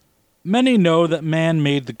Many know that man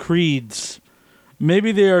made the creeds.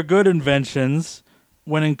 Maybe they are good inventions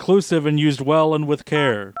when inclusive and used well and with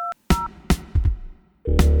care.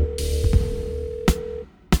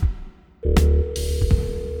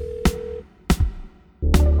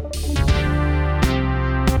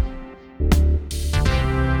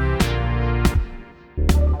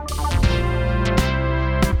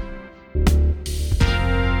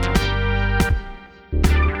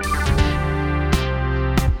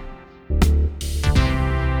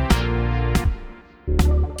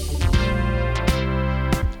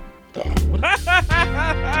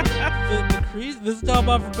 The creeds. This is Top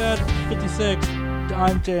Off for Bad 56.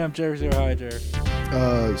 I'm Jam. Jared's here. Hi, Jared.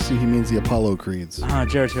 See, he means the Apollo creeds.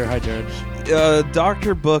 Jared's here. Hi, Jared.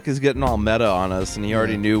 Dr. Book is getting all meta on us, and he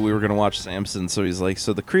already knew we were going to watch Samson, so he's like,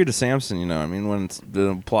 so the creed of Samson, when it's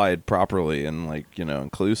been applied properly and,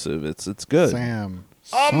 inclusive, it's good. Sam.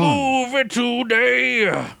 A movie today.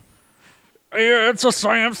 Yeah, it's a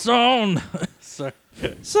Samson. Sorry.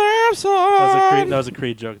 Samson! That was a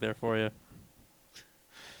Creed joke there for you.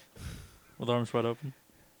 With arms wide open.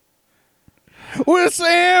 With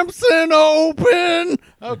Samson open!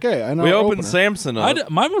 Okay, I know. We opened Samson up.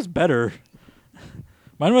 Mine was better.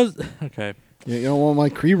 Mine was... Okay. You don't want my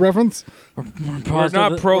Creed reference? We're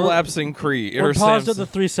not prolapsing Creed. We're paused at the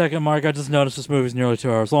 3-second mark. I just noticed this movie's nearly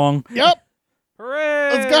 2 hours long. Yep! Hooray!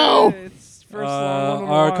 Let's go! It's first long one in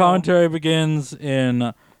a our while. commentary begins in...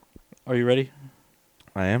 Are you ready?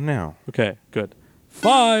 I am now. Okay, good.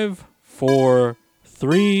 5, 4,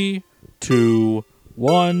 3, 2,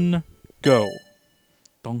 1, go.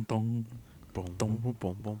 Dong dong. Boom, boom, boom,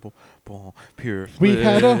 boom, boom, boom, boom. Pure We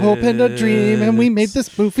had a hope and a dream, and we made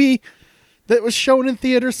this movie that was shown in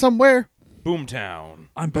theater somewhere. Boomtown.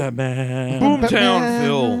 I'm Batman. Boomtown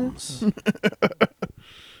Films.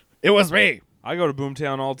 It was me. I go to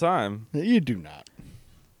Boomtown all the time. You do not.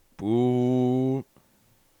 Boo.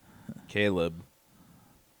 Caleb.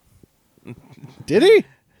 Did he?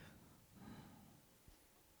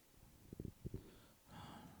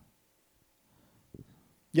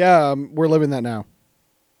 Yeah, we're living that now.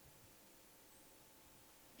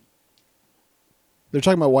 They're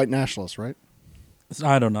talking about white nationalists, right?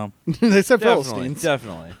 I don't know. They said Definitely. Philistines.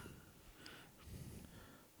 Definitely.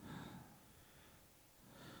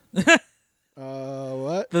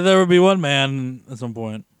 What? There would be one man at some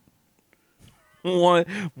point. One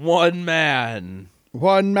man.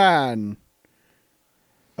 One man.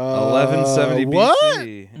 1170 what?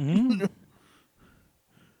 BC. Mm-hmm.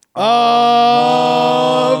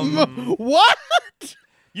 What?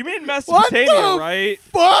 You mean Mesopotamia, What the right?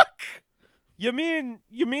 Fuck. You mean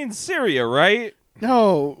Syria, right?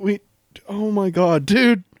 No, oh my god,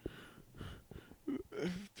 dude.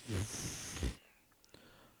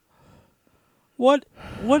 What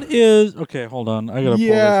is... Okay, hold on. I gotta pull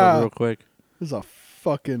this up real quick. This is a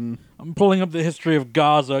fucking... I'm pulling up the history of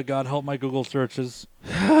Gaza. God help my Google searches.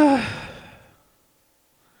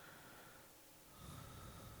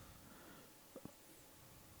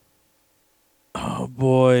 Oh,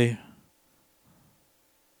 boy.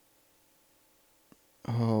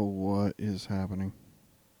 Oh, what is happening?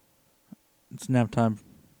 It's nap time.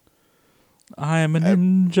 I am a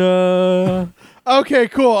ninja. Okay,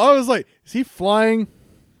 cool. I was like, is he flying?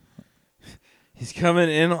 He's coming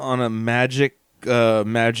in on a magic umbrella.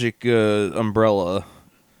 I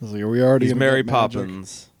was like, are we already He's gonna Mary get magic?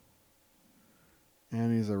 Poppins.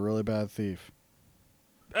 And he's a really bad thief.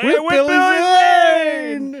 Hey, With with Billy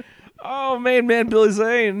Zane! Oh, man, Billy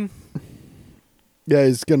Zane. Yeah,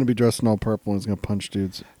 he's going to be dressed in all purple and he's going to punch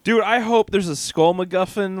dudes. Dude, I hope there's a skull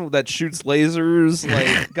MacGuffin that shoots lasers.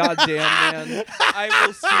 Like, goddamn, man. I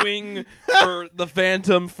will swing for the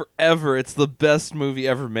Phantom forever. It's the best movie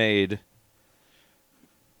ever made.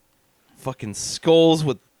 Fucking skulls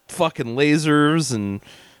with fucking lasers and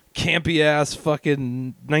campy-ass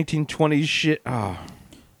fucking 1920s shit. Oh.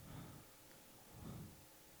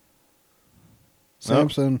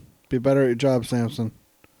 Samson, be better at your job, Samson.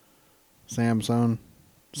 Samson.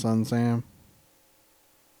 Son Sam.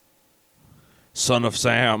 Son of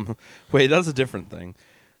Sam. Wait, that's a different thing.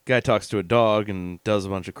 Guy talks to a dog and does a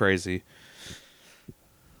bunch of crazy.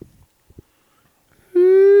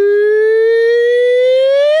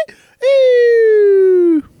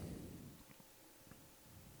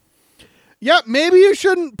 Yeah, maybe you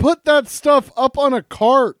shouldn't put that stuff up on a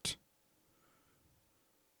cart.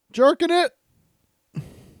 Jerking it?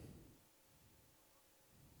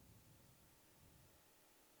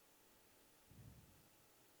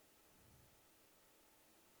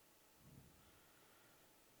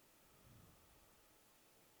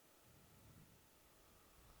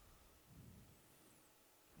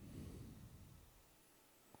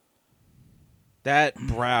 That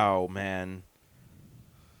brow, man.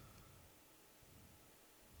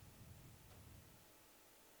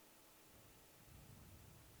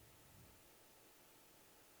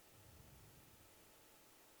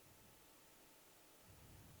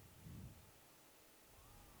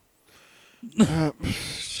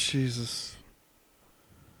 Jesus.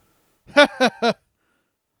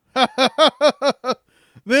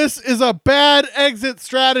 This is a bad exit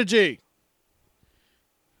strategy.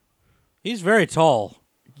 He's very tall.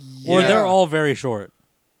 Or they're all very short.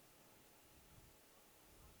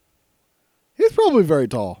 He's probably very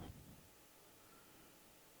tall.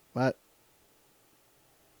 But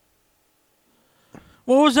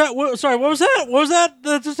What was that? Sorry, what was that? What was that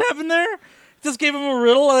just happened there? Just gave him a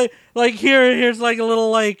riddle. Like here's like a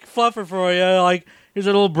little like fluffer for you. Like here's a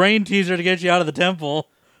little brain teaser to get you out of the temple.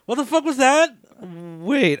 What the fuck was that?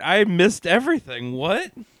 Wait, I missed everything.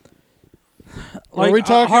 What? Like we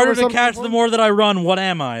talking harder about to something catch before? the more that I run. What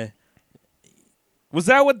am I? Was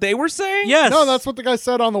that what they were saying? Yes. no, that's what the guy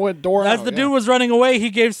said on the door. As out, the yeah. dude was running away, he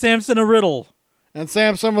gave Samson a riddle. And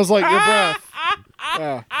Samson was like, your breath.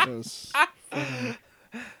 Yeah. It was,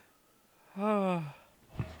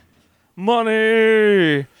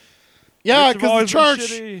 Money. yeah, It's because the always been church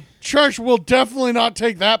shitty. church will definitely not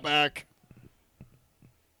take that back.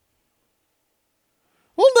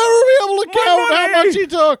 We'll never be able to count how money! much he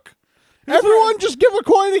took. Everyone just give a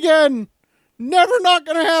coin again. Never not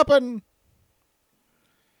going to happen.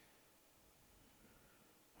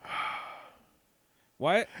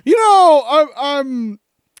 What? You know, I'm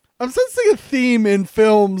sensing a theme in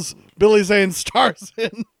films Billy Zane stars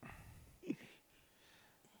in.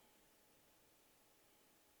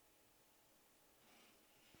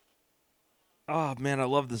 Oh man, I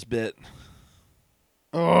love this bit.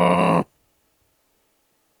 Ugh.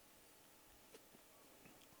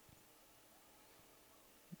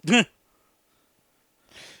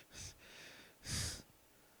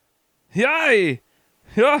 Yay!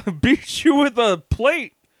 Yeah, beat you with a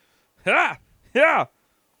plate. Yeah, yeah.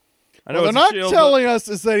 I know What they're it's a not shield, telling us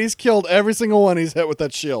is that he's killed every single one he's hit with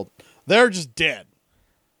that shield. They're just dead.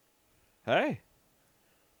 but- Hey,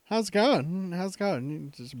 How's it going? How's it going?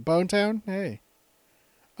 You just Bone Town? Hey.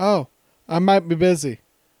 Oh, I might be busy.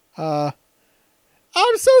 I'm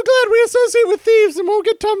so glad we associate with thieves and won't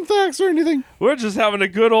get thumbtacks or anything. we're just having a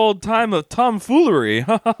good old time of tomfoolery.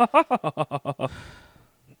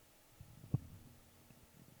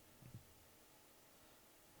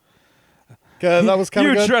 Okay, that was kind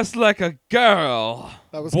of You good. dressed like a girl.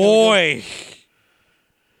 That was kinda Boy.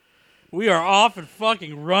 We are off and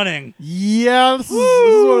fucking running. good. Yeah, this is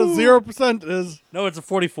what a 0% is. No, it's a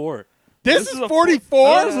 44. This is is a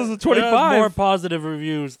 44? This is a It has 25. more positive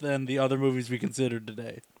reviews than the other movies we considered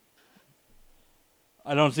today.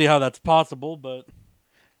 I don't see how that's possible, but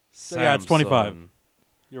yeah, it's 25.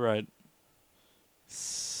 You're right.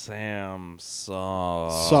 Samson.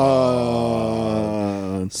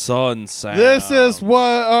 Son. Sam. This is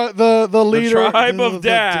what the leader tribe this of is the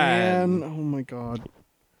Dan. Oh my god.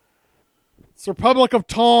 It's Republic of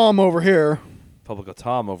Tom over here. Public of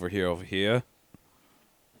Tom over here.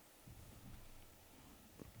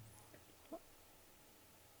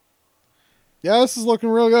 Yeah, this is looking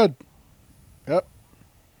real good. Yep.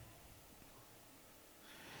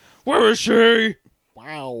 Where is she?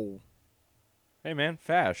 Wow. Hey man,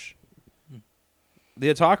 Fash. The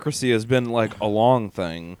autocracy has been like a long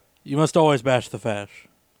thing. You must always bash the fash.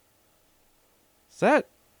 Is that?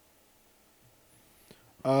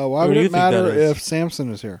 Why Who would do you it think that matter is? if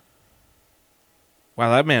Samson is here?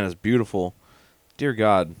 Wow, that man is beautiful. Dear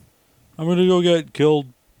God. I'm gonna go get killed.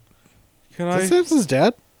 Can Is I? that Samson's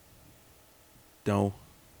dad? No.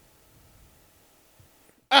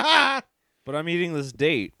 But I'm eating this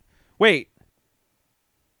date. Wait.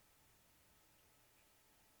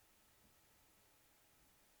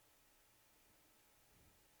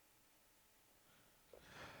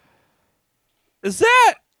 Is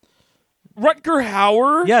that Rutger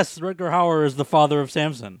Hauer? Yes, Rutger Hauer is the father of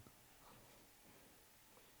Samson.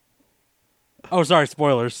 Oh, sorry,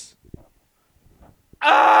 spoilers.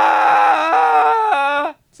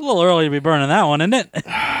 Ah! It's a little early to be burning that one, isn't it?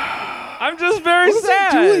 I'm just very What is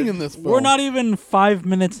sad. he doing in this film? We're not even 5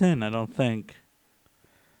 minutes in, I don't think.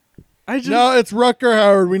 I just No, it's Rutger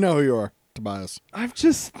Howard. We know who you are, Tobias. I've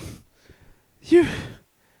just you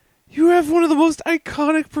have one of the most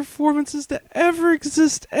iconic performances to ever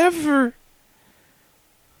exist ever.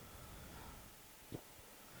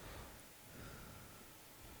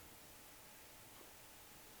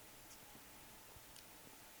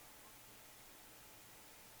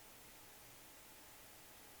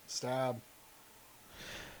 Stab.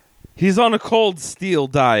 He's on a cold steel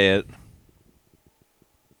diet.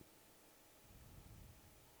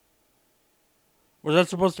 Was that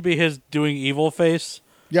supposed to be his doing evil face?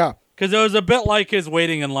 Yeah. Because it was a bit like his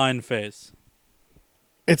waiting in line face.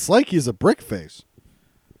 It's like he's a brick face.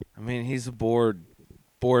 I mean, he's a bored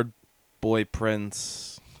boy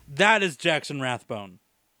prince. That is Jackson Rathbone.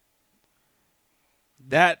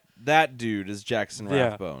 That dude is Jackson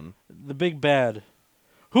Rathbone. The big bad.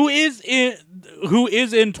 Who is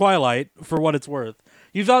in Twilight, for what it's worth.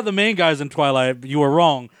 You thought the main guy's in Twilight, you were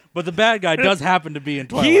wrong. But the bad guy does happen to be in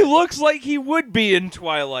Twilight. He looks like he would be in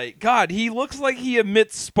Twilight. God, he looks like he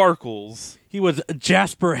emits sparkles. He was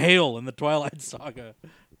Jasper Hale in the Twilight Saga.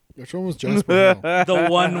 Which one was Jasper Hale? The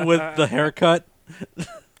one with the haircut.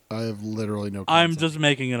 I have literally no concept. I'm just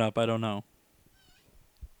making it up. I don't know.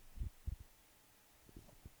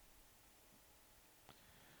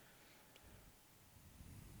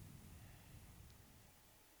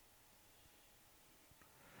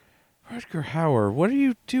 Rutger Hauer, what are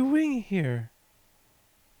you doing here?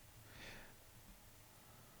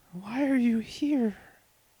 Why are you here?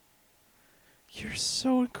 You're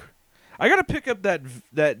so I gotta pick up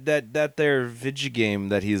that there Vigi game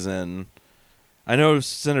that he's in. I know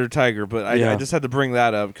Senator Tiger, but I just had to bring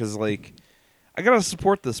that up because like I gotta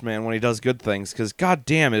support this man when he does good things. Because god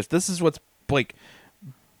damn it, if this is what's like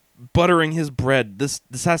buttering his bread, this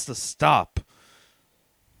has to stop.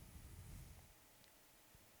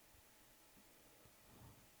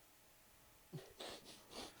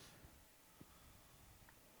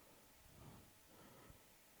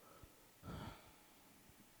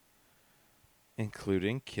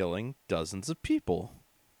 Including killing dozens of people.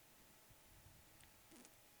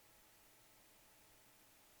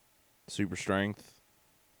 Super strength.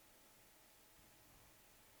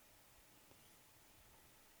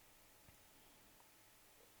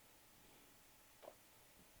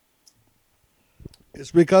 It's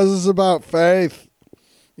because it's about faith.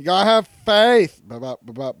 You gotta have faith.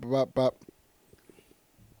 Bop.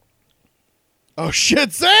 Oh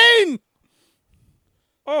shit, Zane!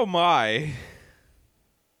 Oh my.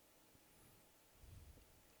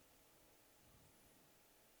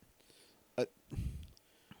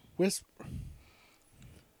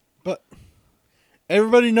 But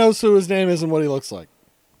everybody knows who his name is and what he looks like.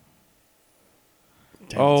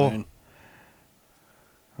 Damn it, Zane.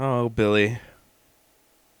 Oh, Billy.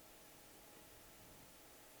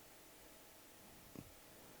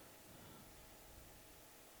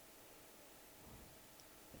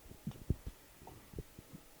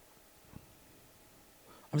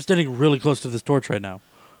 I'm standing really close to this torch right now.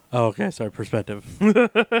 Oh, okay. Sorry, perspective.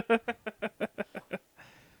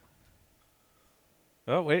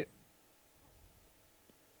 Oh, wait.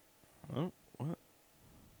 Oh, what?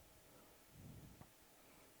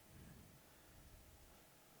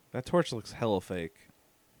 That torch looks hella fake.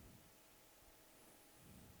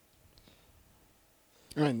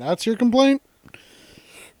 And that's your complaint?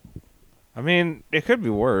 I mean, it could be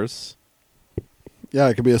worse. Yeah,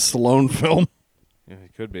 it could be a Stallone film. Yeah,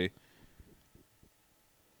 it could be.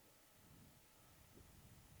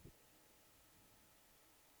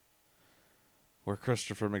 Where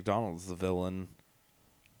Christopher McDonald's the villain.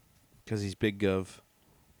 Because he's Big Gov.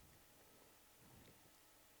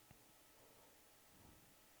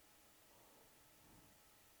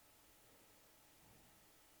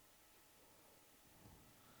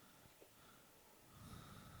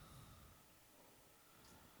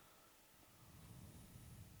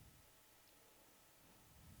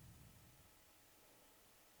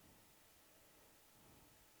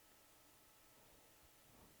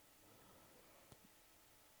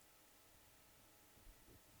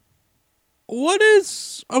 What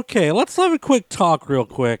is... Okay, let's have a quick talk real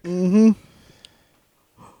quick. Mm-hmm.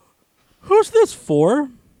 Who's this for?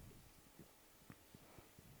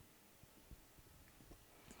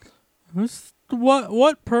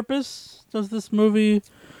 What purpose does this movie...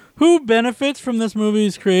 Who benefits from this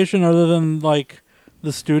movie's creation other than, like,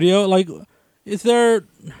 the studio? Like, is there...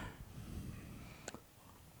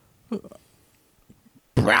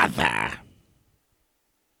 Brother.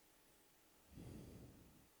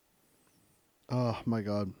 Oh, my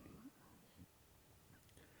God.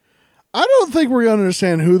 I don't think we're going to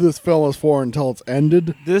understand who this film is for until it's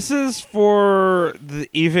ended. This is for the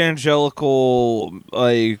evangelical,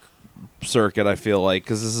 like, circuit, I feel like.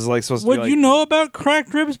 Because this is, like, supposed to be, Would like... you know about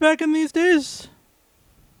cracked ribs back in these days?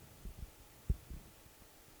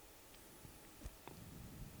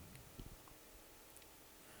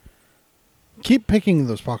 Keep picking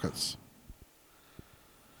those pockets.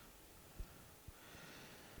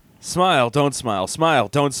 Smile, don't smile. Smile,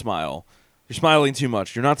 don't smile. You're smiling too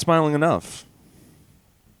much. You're not smiling enough.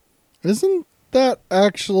 Isn't that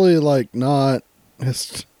actually, like, not...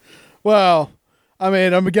 Well, I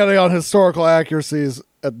mean, I'm getting on historical accuracies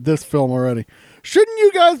at this film already. Shouldn't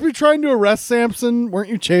you guys be trying to arrest Samson? Weren't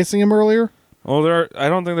you chasing him earlier? Well, I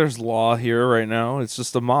don't think there's law here right now. It's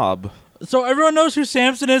just a mob. So everyone knows who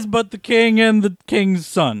Samson is, but the king and the king's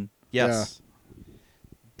son. Yes.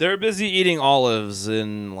 They're busy eating olives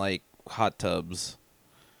in, like, hot tubs.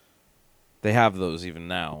 They have those even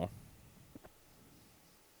now.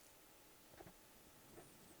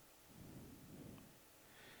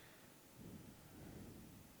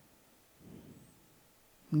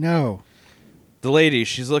 No. The lady,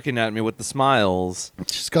 she's looking at me with the smiles.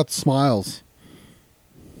 She's got smiles.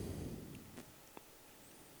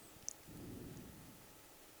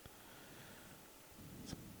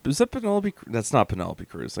 Is that Penelope? That's not Penelope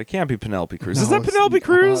Cruz. That can't be Penelope Cruz. No, Is that it's Penelope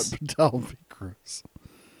Cruz? not Penelope Cruz.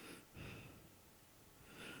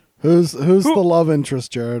 Who's the love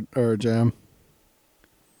interest, Jared or Jam?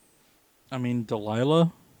 I mean,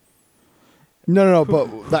 Delilah. No,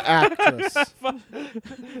 but the actress.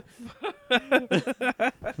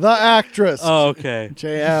 The actress. Oh, okay.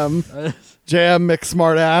 JM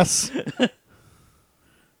McSmartass.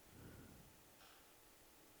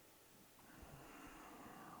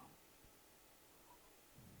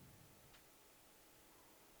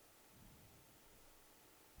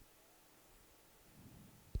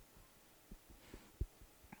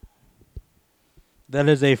 That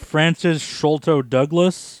is a Frances Sholto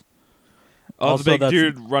Douglas. Oh, Also, the big that's-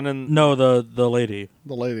 dude running. No, the lady.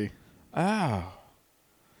 The lady. Oh.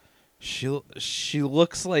 She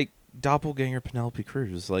looks like doppelganger Penelope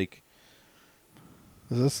Cruz. Like,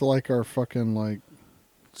 Is this like our fucking like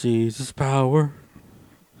Jesus power.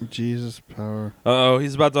 Jesus power? oh,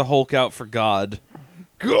 he's about to Hulk out for God.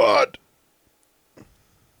 God.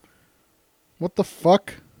 What the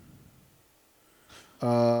fuck?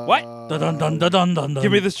 What? Dun dun dun dun dun dun.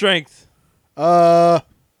 Give me the strength. Uh,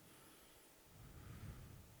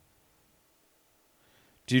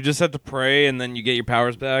 Do you just have to pray and then you get your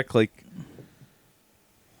powers back? Like,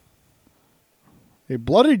 he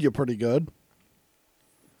bloodied you pretty good.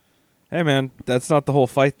 hey man, that's not the whole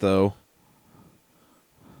fight though.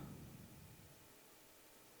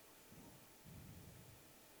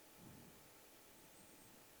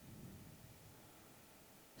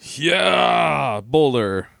 Yeah,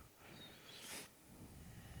 Boulder.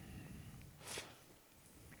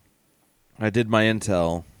 I did my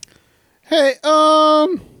intel. Hey,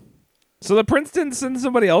 So the prince didn't send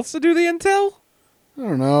somebody else to do the intel? I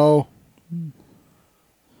don't know.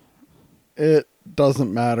 It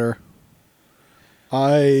doesn't matter.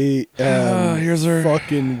 I am Here's our-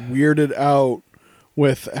 fucking weirded out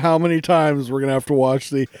with how many times we're gonna have to watch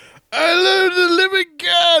the "I love the living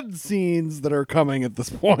God" scenes that are coming at this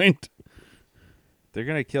point. They're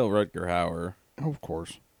gonna kill Rutger Hauer. Oh, of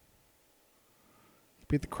course.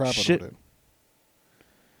 Beat the crap out Shit. of it.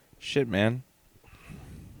 Shit, man.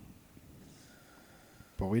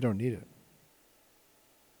 But we don't need it.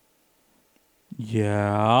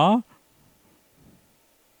 Yeah.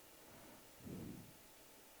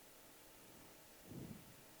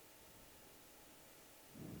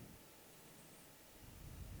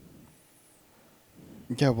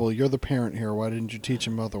 Yeah, well, you're the parent here. Why didn't you teach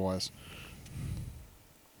him otherwise?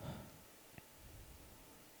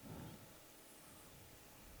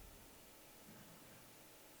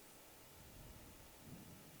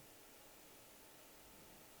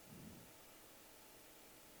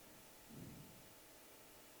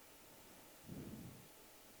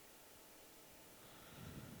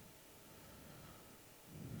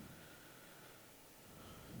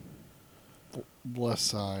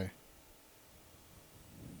 Bless I.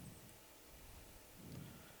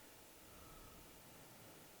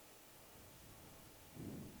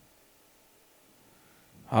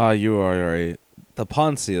 Ah, you are right. The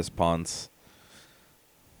Pontius Ponce.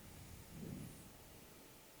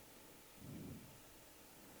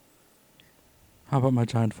 How about my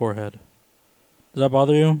giant forehead? Does that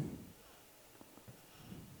bother you?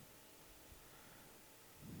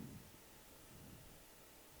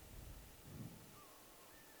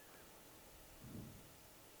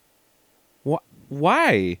 What?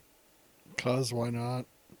 Why? 'Cause why not?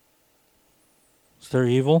 Is there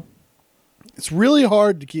evil? It's really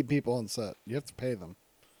hard to keep people on set. You have to pay them.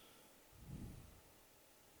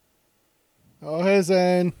 Oh, hey,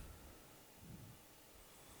 Zane.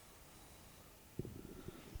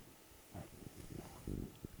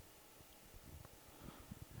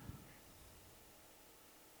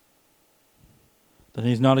 Then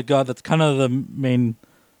he's not a god. That's kind of the main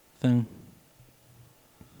thing.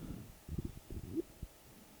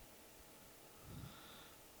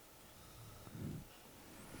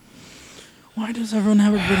 Why does everyone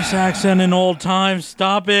have a British accent in old times?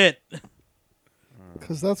 Stop it.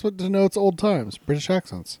 Because that's what denotes old times, British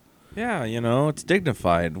accents. Yeah, it's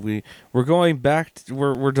dignified. We're going back.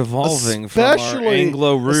 We're devolving from our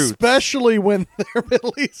Anglo roots. Especially when they're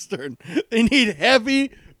Middle Eastern. They need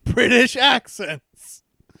heavy British accents.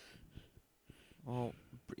 Well,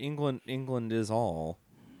 England is all.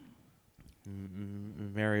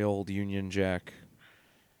 Merry old Union Jack.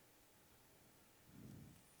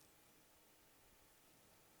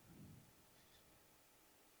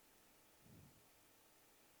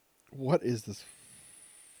 What is this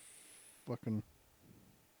fucking...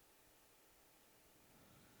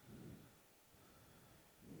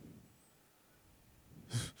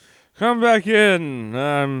 Come back in.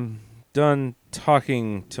 I'm done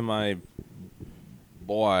talking to my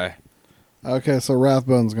boy. Okay, so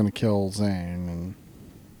Rathbone's gonna kill Zane, and...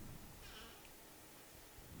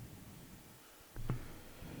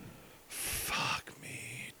 Fuck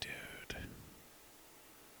me, dude.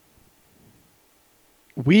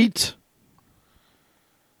 Wheat?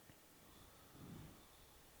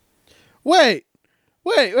 Wait!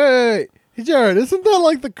 Hey, Jared, isn't that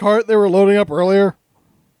like the cart they were loading up earlier?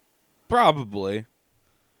 Probably.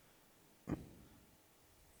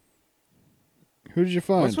 Who did you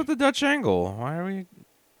find? What's with the Dutch angle? Why are we...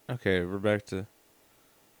 Okay, we're back to...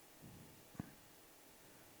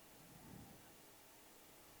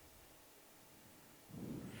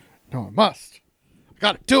 No, I must. I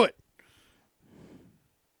gotta do it.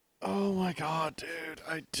 Oh my god, dude.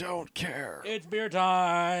 I don't care. It's beer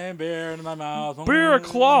time. Beer in my mouth. Beer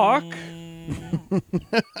o'clock.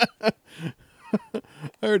 I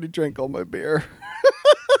already drank all my beer.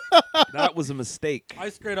 That was a mistake. I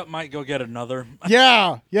straight up might go get another.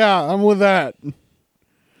 Yeah, I'm with that. We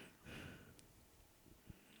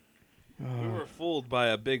were fooled by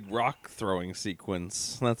a big rock throwing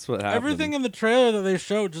sequence. That's what happened. Everything in the trailer that they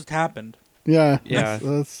showed just happened. Yeah.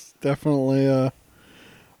 That's definitely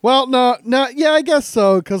well, no, yeah, I guess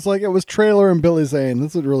so, because like it was Trailer and Billy Zane.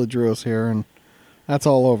 That's what really drew us here, and that's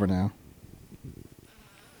all over now.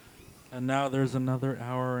 And now there's another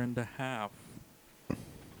hour and a half.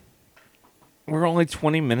 We're only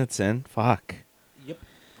 20 minutes in. Fuck. Yep.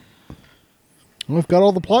 We've got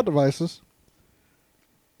all the plot devices.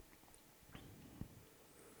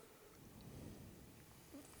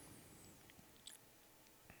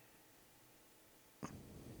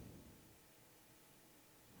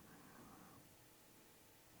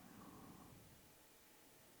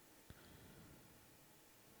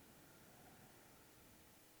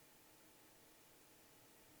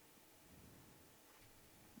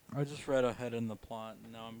 I just read ahead in the plot,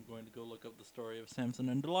 and now I'm going to go look up the story of Samson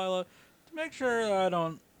and Delilah to make sure I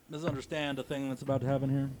don't misunderstand a thing that's about to happen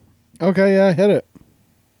here. Okay, yeah, hit it.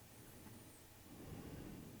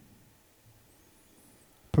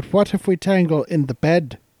 But what if we tangle in the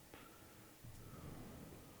bed?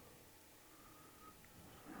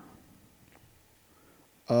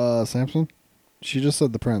 Samson? She just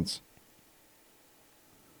said the prince.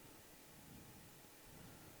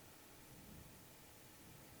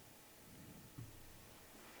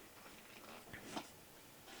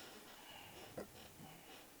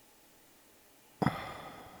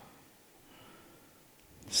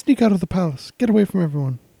 Sneak out of the palace. Get away from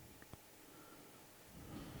everyone.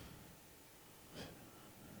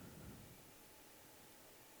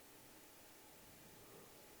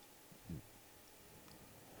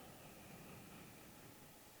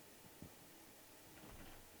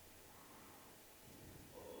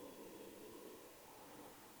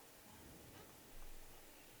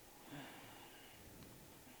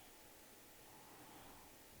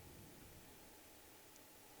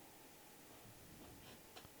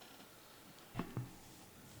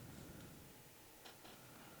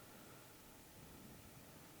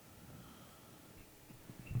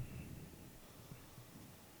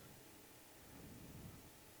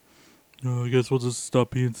 I guess we'll just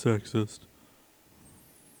stop being sexist.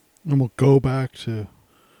 And we'll go back to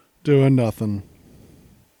doing nothing.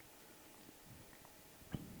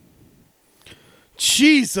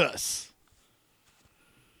 Jesus!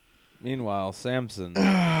 Meanwhile, Samson.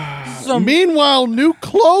 Meanwhile, new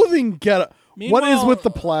clothing get up. What is Meanwhile- with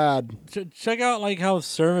the plaid? Check out like how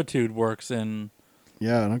servitude works in.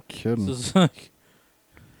 Yeah, no kidding. This is like,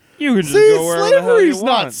 You could just See, go wherever the hell you slavery's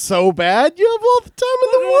not want. so bad. You have all the time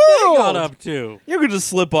in the what they world. got up to. You could just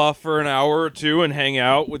slip off for an hour or two and hang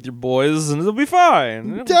out with your boys, and it'll be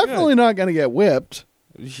fine. It'll be Definitely not going to get whipped.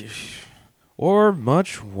 good. Or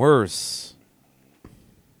much worse.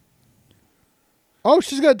 Oh,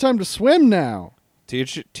 she's got time to swim now.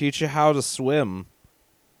 Teach you how to swim.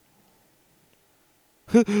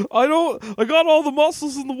 I got all the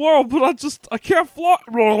muscles in the world, but I can't fly.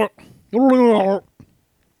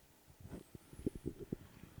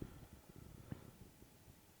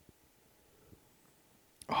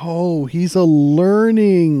 Oh, he's a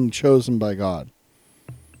learning chosen by God.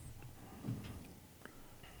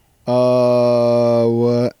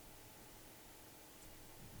 What?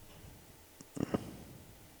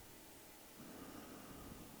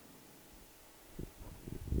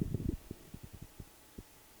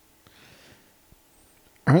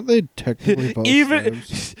 Aren't they technically both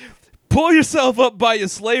slaves? Pull yourself up by your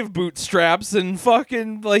slave bootstraps and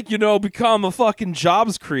fucking become a fucking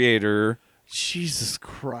jobs creator. Jesus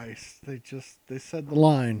Christ. They said the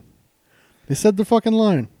line. They said the fucking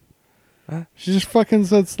line. Huh? She just fucking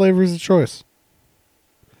said slavery's a choice.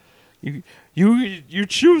 You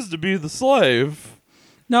choose to be the slave.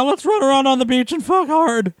 Now let's run around on the beach and fuck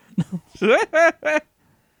hard. My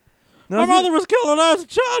mother was killed when I was a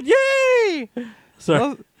child. Yay!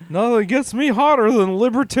 Sorry. Nothing gets me hotter than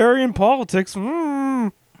libertarian politics.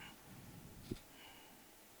 Mm.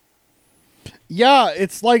 Yeah,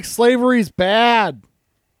 it's like slavery's bad.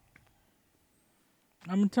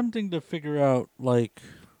 I'm attempting to figure out, like,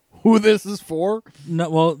 Who this is for? no,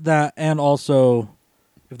 well, that, and also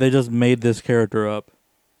if they just made this character up.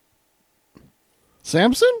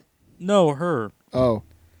 Samson? No, her. Oh.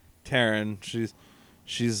 Taryn,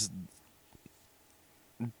 she's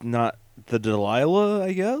not the Delilah,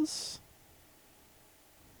 I guess.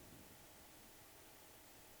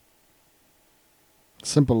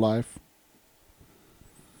 Simple life.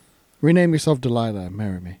 Rename yourself Delilah and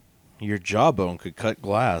marry me. Your jawbone could cut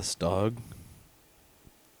glass, dog.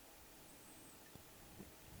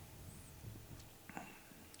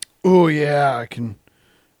 Oh, yeah, I can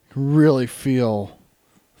really feel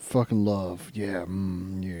fucking love. Yeah,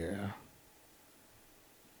 yeah.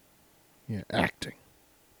 Yeah, acting.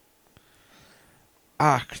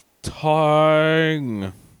 Acting.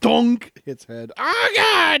 Dunk! Hits head. Oh,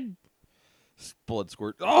 God! Blood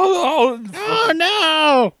squirt. Oh,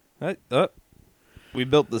 Oh, no! We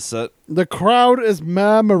built this set. The crowd is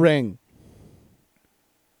murmuring.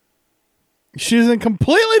 She's in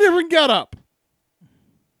completely different getup.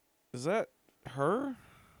 Is that her?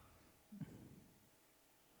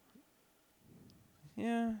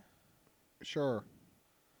 Yeah. Sure.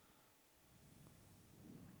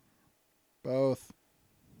 Both.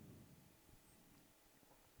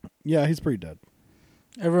 Yeah, he's pretty dead.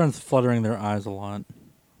 Everyone's fluttering their eyes a lot.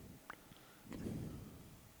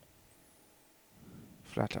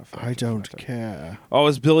 I don't care. Oh,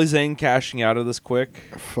 is Billy Zane cashing out of this quick?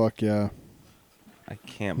 Fuck yeah. I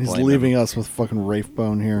can't He's blame leaving him. us with fucking Rafe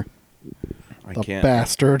Bone here. I The can't.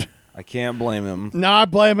 bastard. I can't blame him. No, I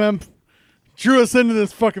blame him. Drew us into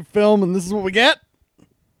this fucking film, and this is what we get.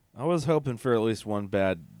 I was hoping for at least one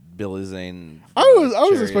bad Billy Zane. I was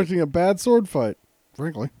chariot. expecting a bad sword fight,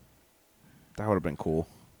 frankly. That would have been cool.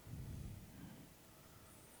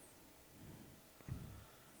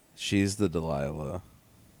 She's the Delilah.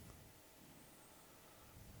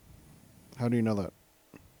 How do you know that?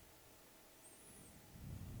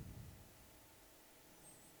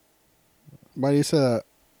 Why do you say that?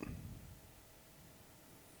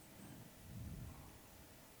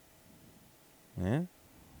 Yeah.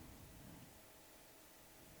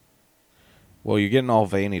 Well, you're getting all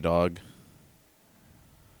veiny, dog.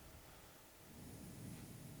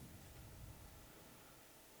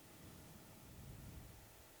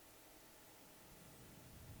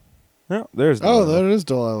 No, there's. Oh, Delilah. that is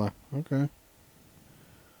Delilah. Okay.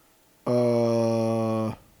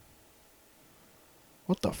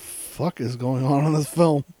 What the fuck is going on in this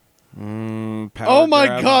film? Power Oh my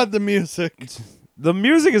grab. god, the music. The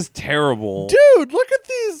music is terrible. Dude, look at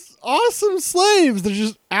these awesome slaves. They're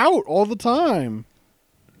just out all the time.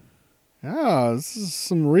 Yeah, this is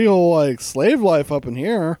some real, like, slave life up in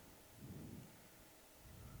here.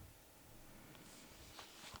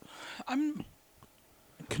 I'm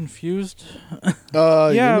confused.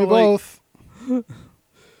 Yeah, you like- both.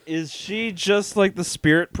 Is she just like the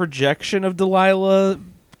spirit projection of Delilah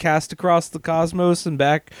cast across the cosmos and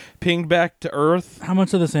pinged back to Earth? How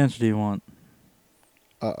much of this answer do you want?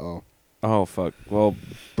 Uh-oh. Oh, fuck. Well,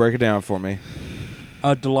 break it down for me.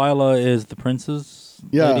 Delilah is the prince's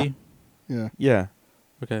lady? Yeah. Yeah.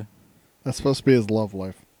 Okay. That's supposed to be his love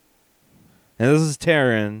life. And this is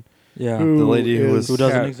Taryn. Yeah. Who The lady who was- Who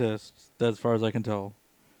doesn't Cat- exist, as far as I can tell.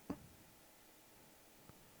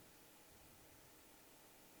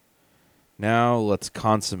 Now let's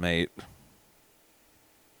consummate.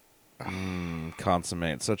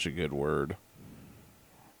 Consummate, such a good word.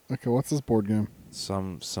 Okay, what's this board game?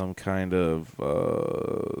 Some kind of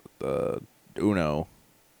Uno.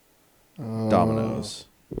 Dominoes.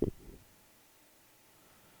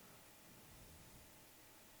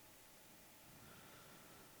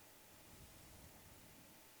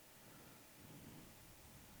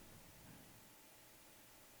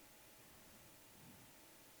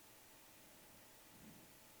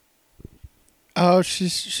 Oh,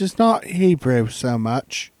 she's not Hebrew so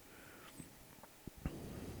much.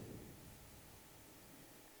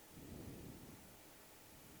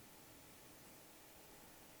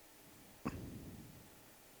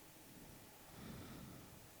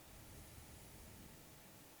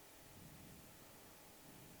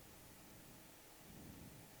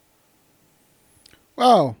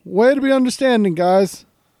 Wow, way to be understanding, guys.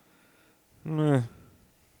 Meh.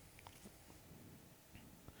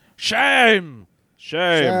 Shame!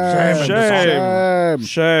 Shame! Shame. Shame!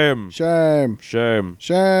 Shame. Shame! Shame. Shame!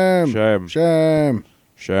 Shame. Shame! Shame.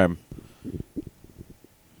 Shame!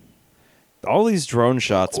 All these drone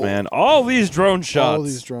shots, man. All these drone shots. All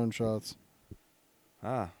these drone shots.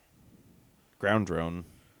 Ground drone.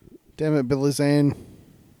 Damn it, Billy Zane.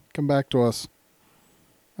 Come back to us.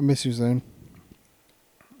 I miss you, Zane.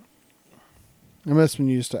 I miss when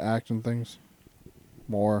you used to act in things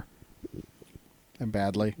more and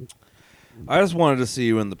badly. I just wanted to see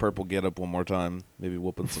you in the purple getup one more time. Maybe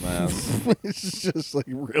whooping some ass. It's just like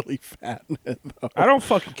really fat in it, though. I don't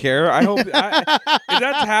fucking care. I hope if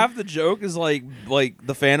that's half the joke is like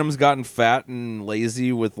the Phantom's gotten fat and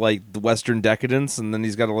lazy with like the Western decadence, and then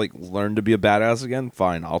he's got to like learn to be a badass again.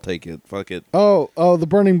 Fine, I'll take it. Fuck it. Oh, the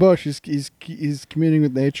burning bush. He's communing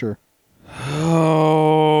with nature.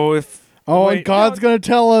 Oh, And God's gonna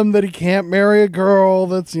tell him that he can't marry a girl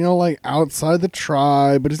that's like outside the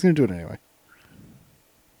tribe, but he's gonna do it anyway.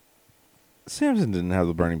 Samson didn't have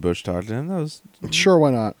the burning bush talk to him. That was Sure,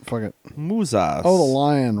 why not? Fuck it. Muzas. Oh, the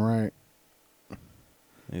lion, right?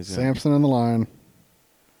 Samson and the lion.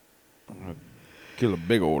 Kill a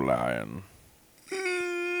big old lion.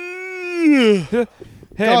 Hey, God,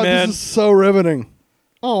 man. this is so riveting.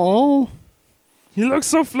 Oh, He looks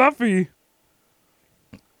so fluffy.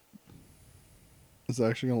 is it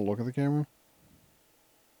actually gonna look at the camera?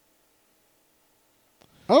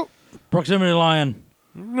 Oh, Proximity lion.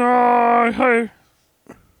 No, hey.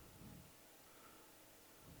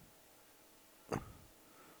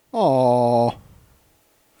 oh,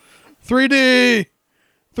 3D.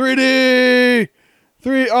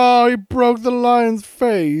 Oh, he broke the lion's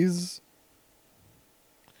face.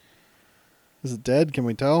 Is it dead? Can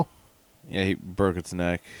we tell? Yeah, he broke its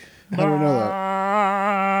neck. How do we know that?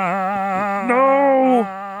 No.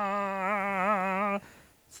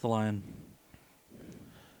 It's the lion.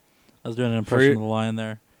 I was doing an impression of the lion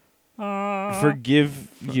there. Forgive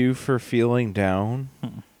you for feeling down.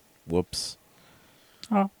 Whoops.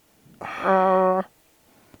 Wow,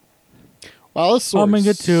 this story Humming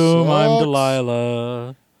a tune, I'm sucks.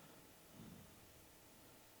 Delilah.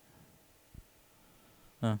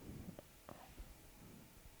 Oh.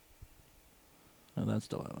 Oh, that's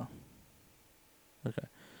Delilah. Okay.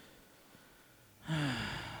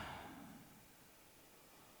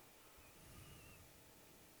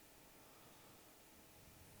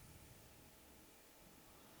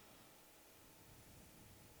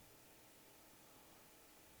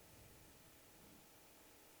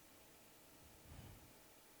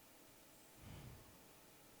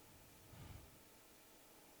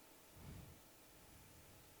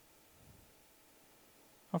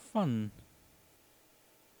 How fun.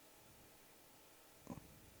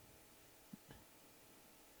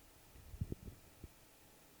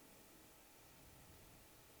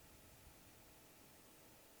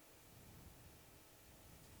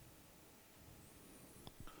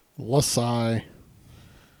 Lasai.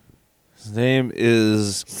 His name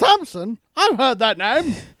is Samson? I've heard that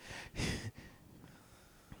name.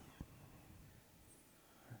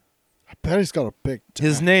 I bet he's got a big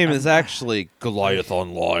His name is actually Goliath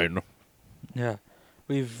Online. Yeah.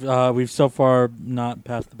 We've so far not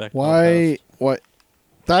passed the Bechdel Why? test. What?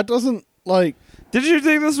 That doesn't like. Did you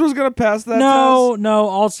think this was gonna pass that No.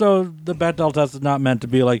 Also, the Bechdel test is not meant to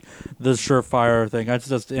be like the surefire thing. It's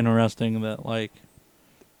just interesting that like test?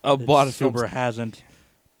 A lot of super films. hasn't.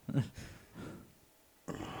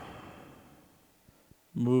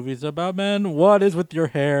 Movies about men. What is with your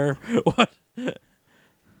hair? What?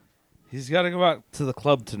 He's got to go out to the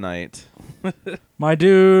club tonight. My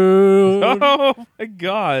dude. Oh my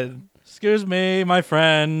god! Excuse me, my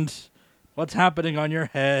friend. What's happening on your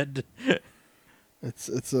head?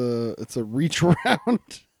 It's a reach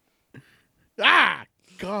around. Ah,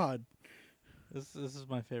 God. This is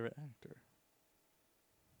my favorite actor.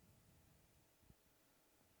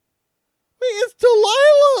 is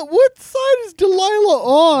Delilah? What side is Delilah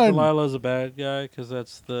on? Delilah's a bad guy because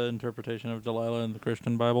that's the interpretation of Delilah in the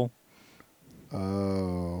Christian Bible.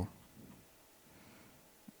 Oh.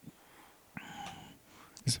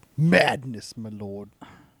 It's madness, my lord.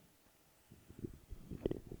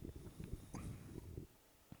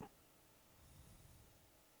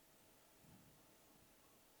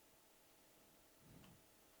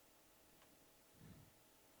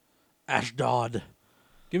 Ashdod.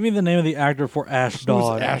 Give me the name of the actor for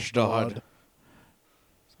Ashdod. Who's Ashdod?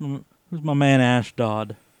 Who's my man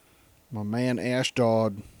Ashdod? My man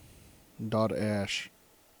Ashdod. Dodd Ash.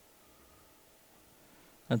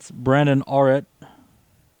 That's Brandon Orrit.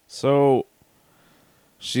 So,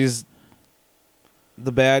 she's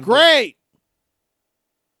the bad. Great!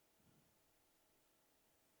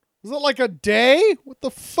 Is it like a day? What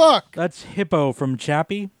the fuck? That's Hippo from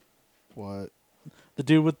Chappie. What? The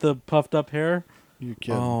dude with the puffed up hair. You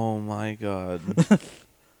kidding? Oh my god.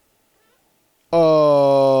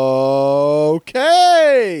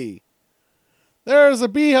 Okay. There's a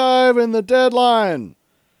beehive in the deadline.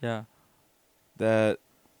 Yeah. The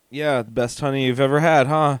best honey you've ever had,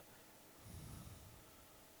 huh?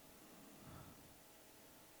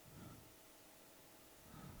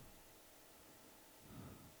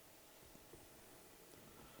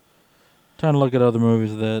 Trying to look at other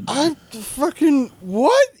movies that. I'm fucking.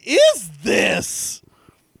 What is this?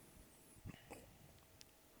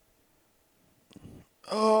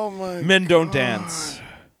 Oh my. Men don't dance.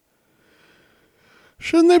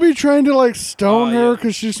 Shouldn't they be trying to like stone her yeah.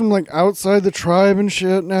 because she's from like outside the tribe and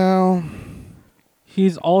shit now?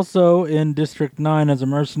 He's also in District 9 as a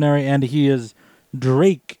mercenary, and he is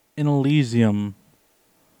Drake in Elysium.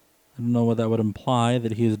 I don't know what that would imply,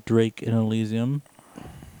 that he is Drake in Elysium.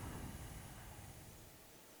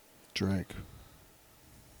 Drake.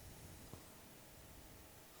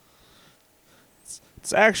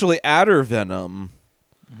 It's actually adder venom.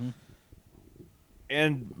 Mm-hmm.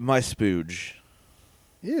 And my spooge.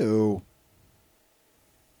 Ew.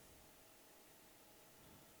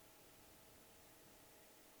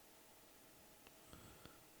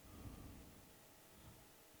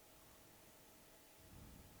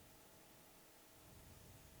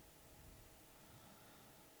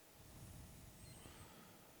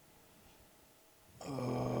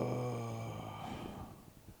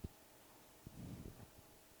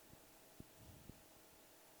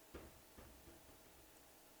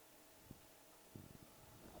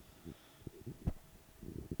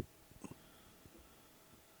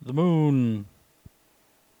 The moon.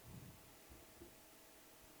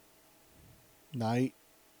 Night.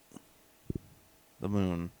 The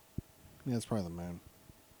moon. Yeah, it's probably the moon.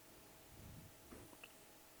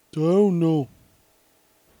 Oh no.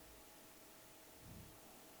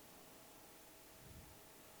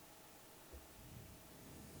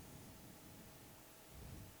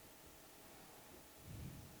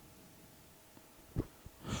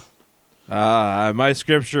 My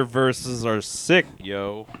scripture verses are sick,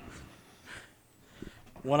 yo.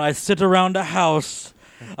 When I sit around a house,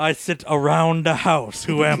 I sit around a house.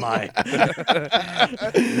 Who am I?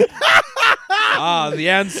 The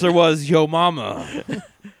answer was yo mama.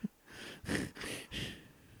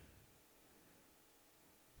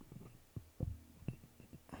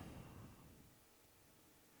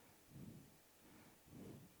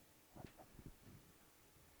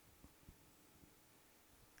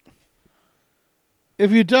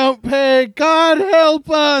 If you don't pay, God help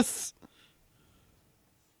us.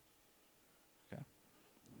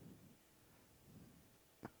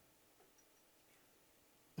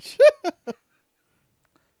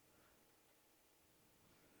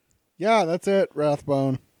 Yeah, that's it,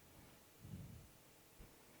 Rathbone.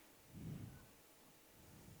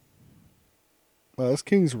 Well, this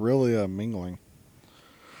king's really mingling.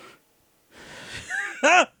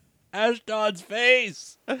 Ashdod's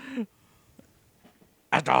face.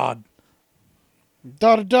 Ashdod.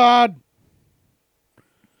 Dodd.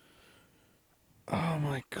 Oh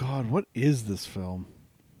my god, what is this film?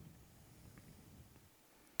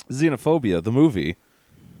 Xenophobia, the movie.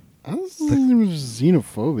 This isn't even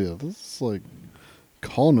xenophobia. This is like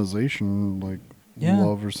colonization, like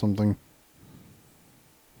love or something.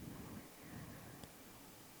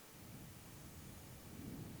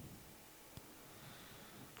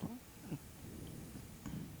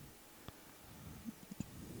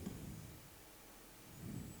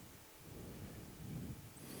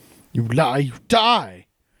 You lie, you die.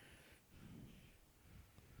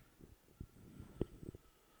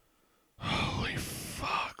 Holy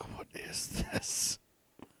fuck, what is this?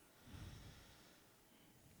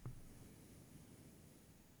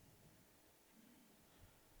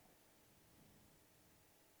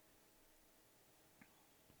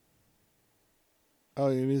 Oh,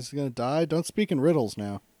 he's gonna die? Don't speak in riddles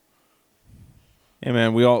now. Hey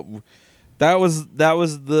man, we all that was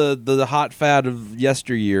the hot fad of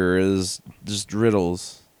yesteryear is just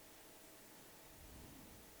riddles.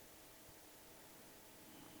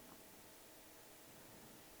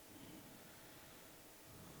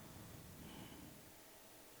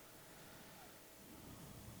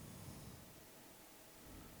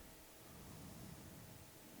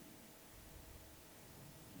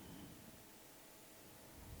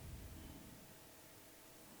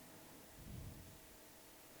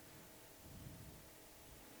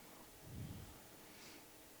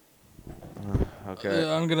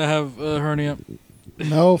 Okay. I'm gonna have a hernia.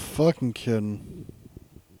 No fucking kidding.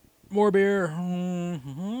 More beer.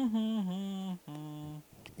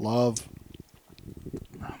 Love.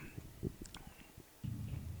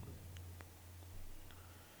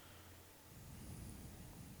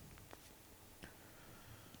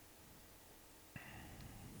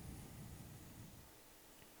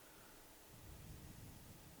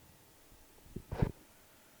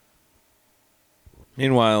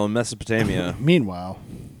 Meanwhile, in Mesopotamia, Meanwhile.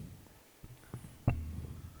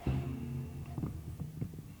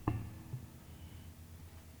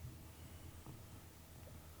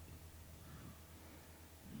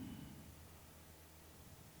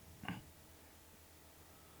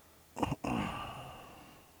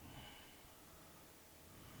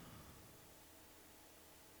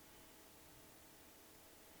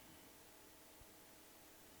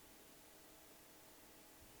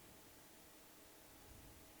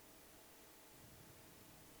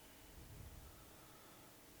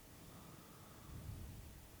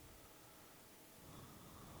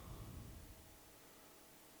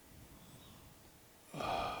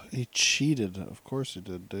 He cheated. Of course he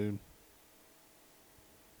did, dude.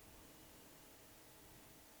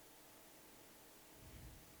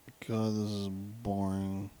 God, this is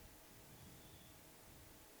boring.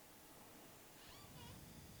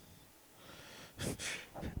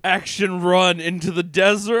 action run into the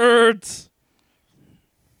desert.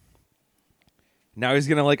 Now he's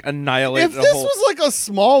gonna like annihilate. If this was like a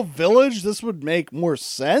small village, this would make more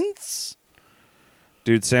sense.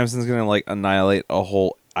 Dude, Samson's gonna like annihilate a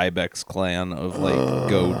whole ibex clan of like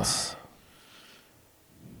goats.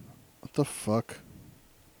 What the fuck?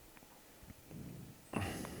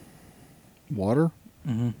 Water?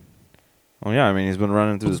 Mm-hmm. Oh yeah, I mean he's been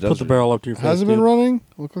running through the Put desert. the barrel up to your face. Has it been dude. running?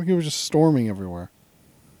 Looked like he was just storming everywhere.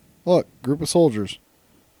 Look, group of soldiers.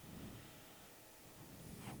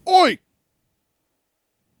 Oi!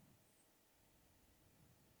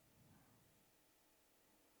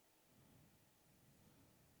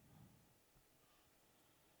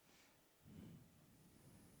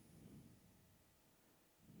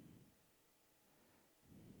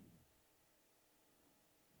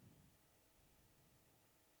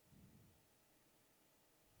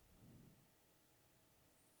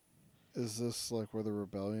 Is this like where the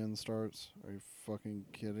rebellion starts? Are you fucking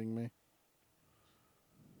kidding me?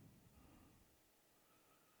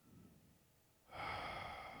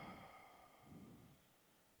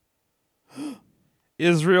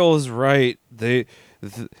 Israel is right. They're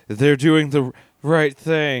doing the right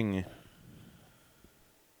thing.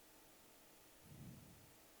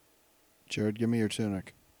 Jared, give me your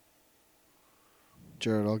tunic.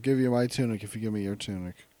 Jared, I'll give you my tunic if you give me your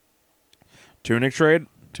tunic. Tunic trade?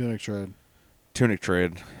 Tunic trade. Tunic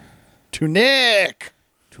trade. Tunic!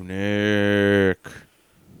 Tunic.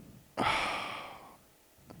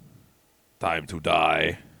 Time to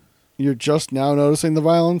die. You're just now noticing the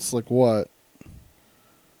violence? Like what?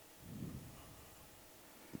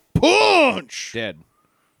 Punch! Dead.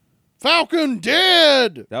 Falcon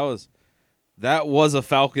dead! That was a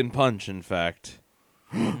falcon punch, in fact.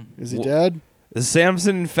 Is he dead? Is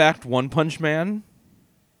Samson, in fact, One Punch Man?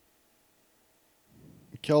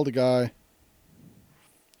 Killed a guy.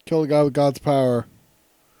 Killed a guy with God's power.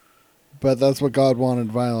 But that's what God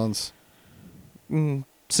wanted, violence.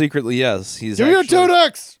 Secretly, yes. He's Give me your actually-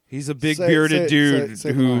 tunics! He's a big Say- bearded say- dude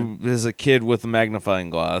say who mine. is a kid with a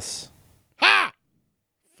magnifying glass. Ha!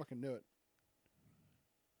 Fucking knew it.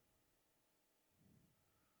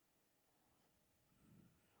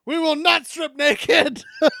 We will not strip naked!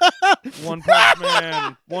 One Punch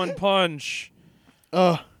Man. One punch.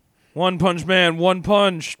 One Punch Man. One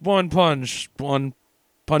punch. One punch. One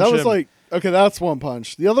punch. That was him. like, okay, that's one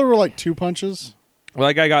punch. The other were like two punches. Well,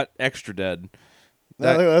 that guy got extra dead.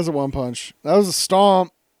 That was a one punch. That was a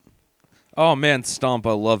stomp. Oh man, Stomp!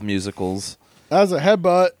 I love musicals. That was a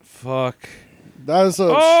headbutt. Fuck. That was a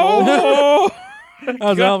shoulder. Oh! That's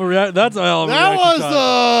a hell of a reaction. That's a hell of a That reaction was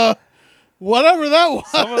shot. Whatever that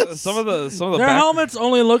was. Some of the Their back- helmets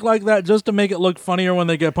only look like that just to make it look funnier when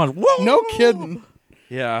they get punched. Whoa! No kidding.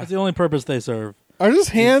 Yeah. That's the only purpose they serve. Are his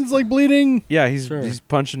hands like bleeding? Yeah, he's Sure. he's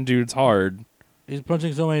punching dudes hard. He's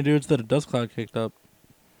punching so many dudes that a dust cloud kicked up.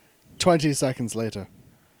 20 seconds later.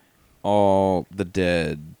 All the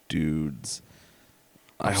dead dudes.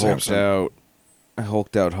 I hulked Samson. out. I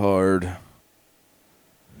hulked out hard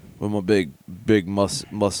with my big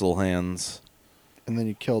muscle hands. And then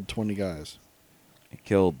you killed 20 guys. I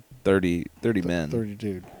killed 30 men. 30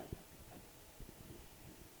 dude.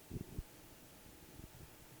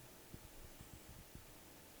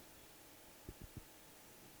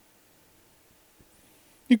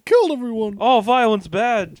 You killed everyone. Oh, violence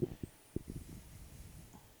bad.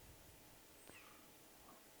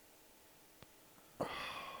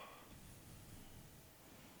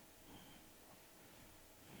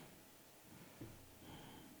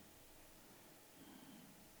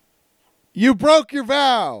 You broke your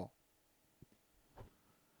vow.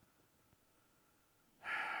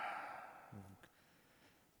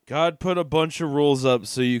 God put a bunch of rules up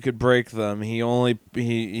so you could break them.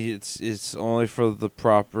 It's only for the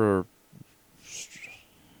proper.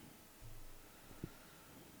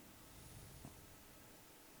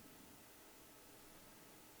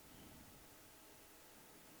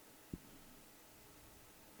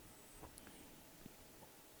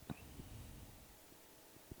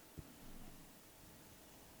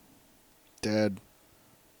 Dead.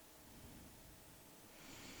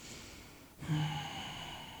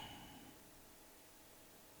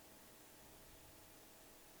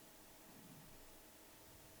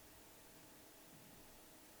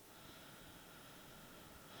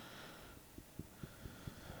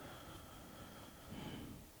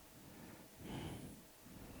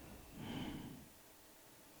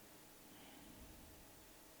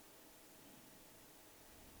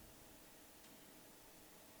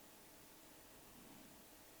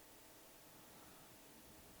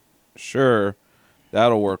 Sure,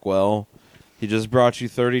 that'll work well. He just brought you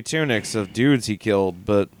 30 tunics of dudes he killed,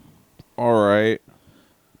 but all right.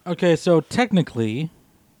 Okay, so technically,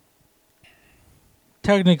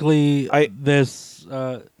 this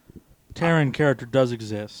Terran character does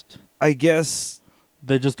exist. I guess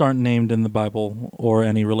They just aren't named in the Bible or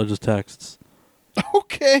any religious texts.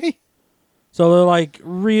 Okay. So they're like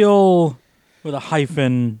real with a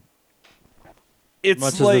hyphen, it's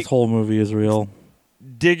much as like this whole movie is real.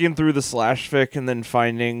 digging through the slash fic and then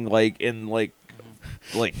finding like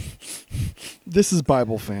This is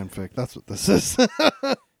Bible fanfic. That's what this is.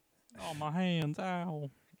 Oh, my hands, ow.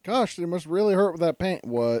 Gosh, they must really hurt with that paint.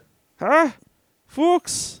 What? huh?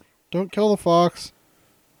 Fuchs. Don't kill the fox.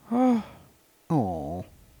 Oh.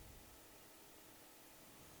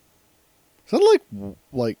 Is that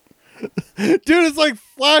like dude, it's like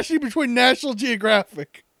flashing between National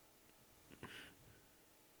Geographic.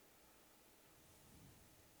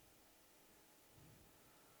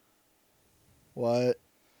 What?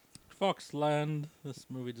 Foxland. This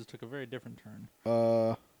movie just took a very different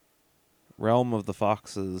turn. Realm of the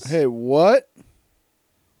Foxes. Hey, what?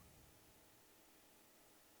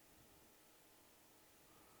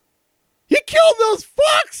 He killed those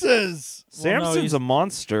foxes! Well, no, Samson's he's- a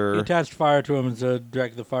monster. He attached fire to him and to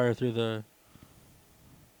drag the fire through the...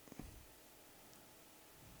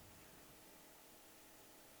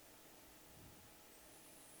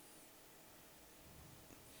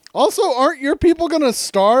 Also, aren't your people gonna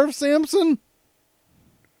starve, Samson?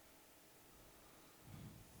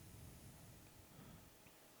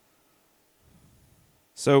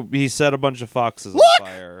 So he set a bunch of foxes Look! on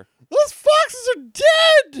fire. Those foxes are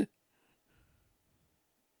dead!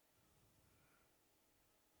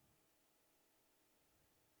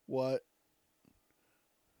 What?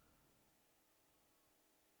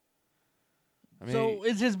 I mean, So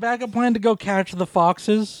is his backup plan to go catch the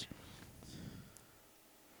foxes?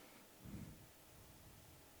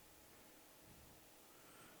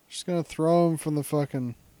 Just gonna throw him from the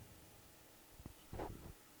fucking...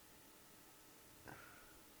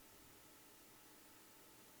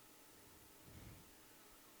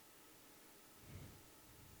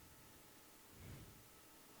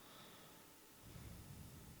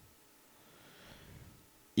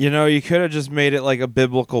 you know, you could have just made it like a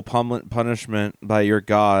biblical punishment by your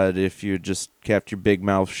God if you just kept your big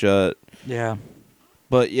mouth shut. Yeah.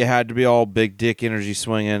 But you had to be all big dick energy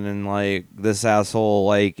swinging, and like this asshole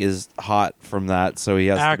like is hot from that, so he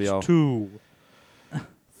has to Act be all 2.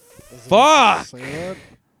 fuck. Say that?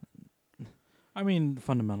 I mean,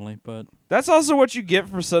 fundamentally, but... That's also what you get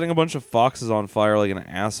for setting a bunch of foxes on fire like an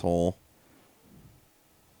asshole.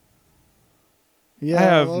 Yeah, I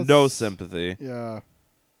have no let's- sympathy. Yeah.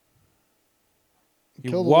 You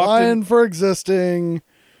killed a walked lion in- for existing.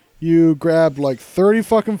 You grabbed like 30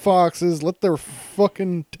 fucking foxes, lit their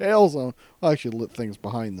fucking tails on. Well, actually, lit things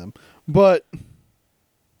behind them. But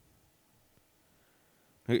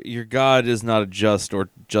Your God is not a just or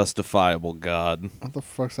justifiable God. what the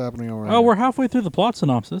fuck's happening over Oh, here? we're halfway through the plot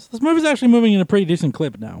synopsis. This movie's actually moving in a pretty decent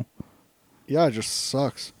clip now. Yeah, it just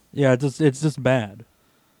sucks. Yeah, it's just bad.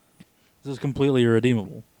 This is completely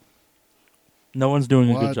irredeemable. No one's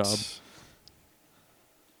doing a good job.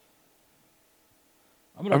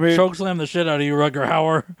 I'm gonna choke slam the shit out of you, Rutger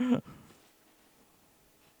Hauer.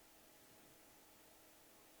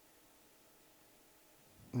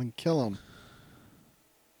 Then kill him.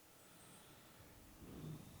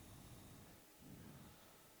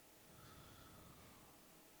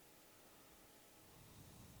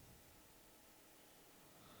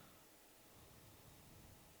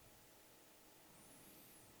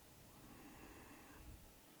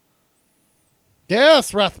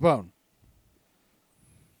 Yes, Rathbone.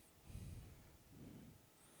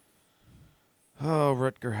 Oh,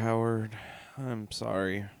 Rutger Howard. I'm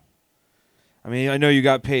sorry. I mean, I know you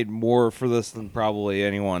got paid more for this than probably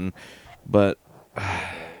anyone, but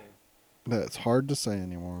That's hard to say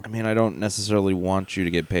anymore. I mean, I don't necessarily want you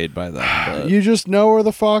to get paid by that. But You just know where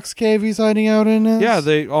the fox cave he's hiding out in is? yeah,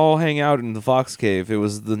 they all hang out in the Fox Cave. It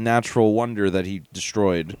was the natural wonder that he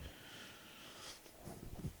destroyed.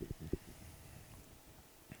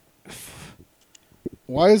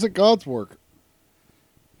 Why is it God's work?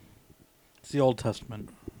 It's the Old Testament.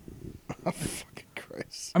 Oh, fucking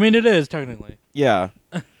Christ. I mean, it is technically. Yeah.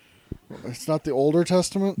 It's not the Older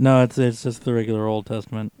Testament? No, it's just the regular Old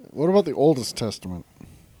Testament. What about the Oldest Testament?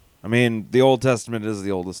 I mean, the Old Testament is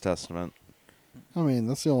the oldest testament. I mean,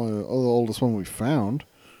 that's the oldest one we found.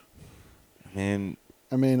 I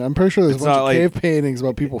mean, I'm pretty sure there's It's a bunch not of like- cave paintings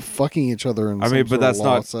about people fucking each other in I some mean, but sort that's of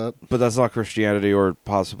law not- set. but that's not Christianity or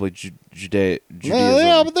possibly Judaism.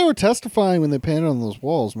 Yeah, but they were testifying when they painted on those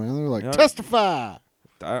walls, man. They were like, Yeah. testify!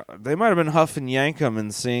 They might have been Huff and Yankum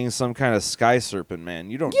and seeing some kind of sky serpent,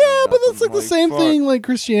 man. You don't. Yeah, know but that's nothing. like the same fuck. thing like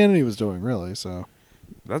Christianity was doing, really, so.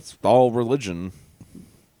 That's all religion.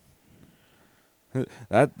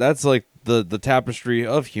 That's like the tapestry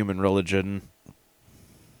of human religion.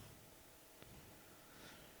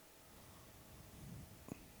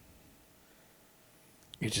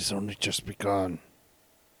 It has only just begun.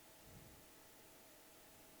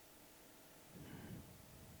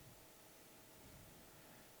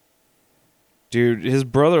 Dude, his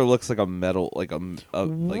brother looks like a metal, like like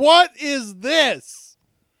What is this?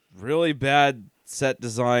 really bad set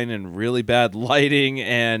design and really bad lighting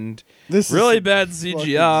and This really is bad fucking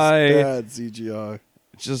CGI. Bad CGI.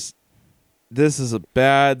 Just this is a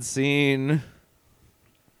bad scene.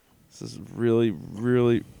 This is really,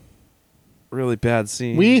 really, really bad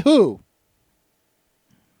scene. We who?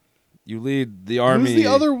 You lead the army. Who's the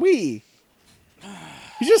other we?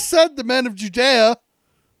 You just said the men of Judea.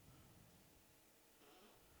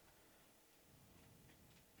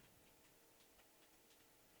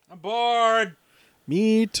 I'm bored.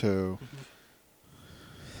 Me too.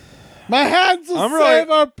 My hands will I'm save really-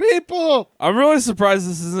 our people. I'm really surprised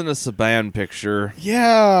this isn't a Saban picture.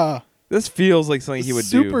 Yeah. This feels like something he would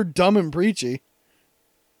Super do. dumb and preachy.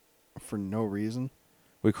 For no reason.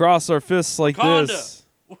 We cross our fists like Wakanda. this.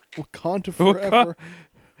 Wakanda forever.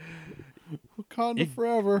 Wakanda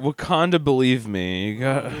forever. Wakanda, believe me. You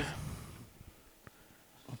got.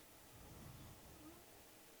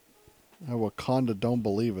 Wakanda don't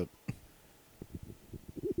believe it.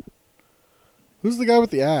 Who's the guy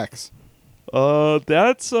with the axe?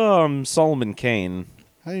 That's Solomon Kane.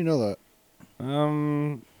 How do you know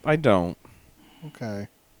that? I don't. Okay.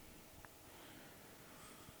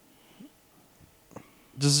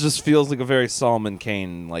 Just feels like a very Solomon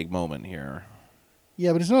Kane like moment here.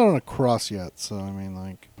 Yeah, but he's not on a cross yet, so I mean,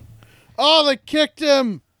 like. Oh, they kicked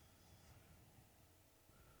him!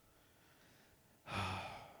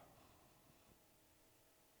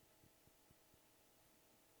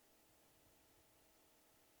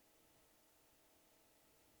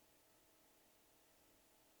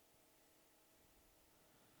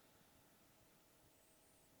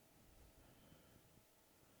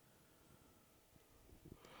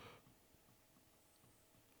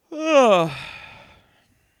 Ugh.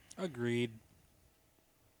 Agreed.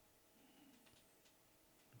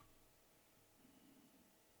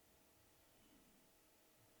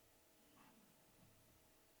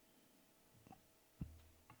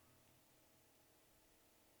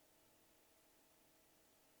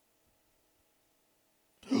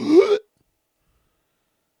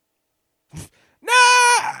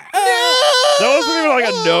 That wasn't even like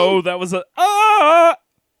a no. That was a ah.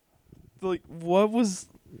 like, what was?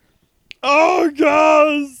 Oh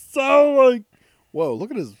god, so like, whoa!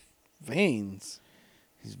 Look at his veins.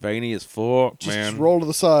 He's veiny as fuck, Just man. roll to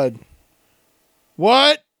the side.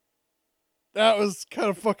 What? That was kind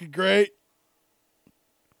of fucking great.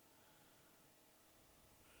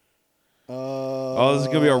 Oh, this is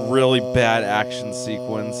gonna be a really bad action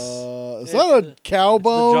sequence. Is that a cow It's the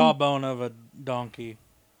bone? jawbone of a donkey.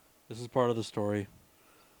 This is part of the story.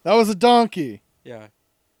 That was a donkey. Yeah.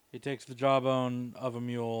 He takes the jawbone of a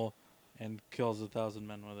mule and kills 1,000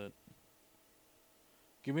 men with it.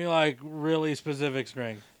 Give me, like, really specific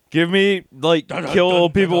strength. Give me like Dun, dun, kill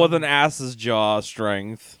dun, people dun, with dun. an ass's jaw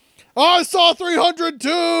strength. I saw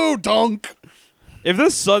 302 dunk. If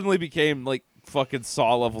this suddenly became like fucking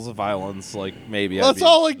Saw levels of violence, like maybe I'd Let's be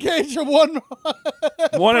all engage in one.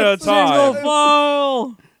 one at a Single time.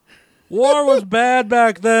 file! War was bad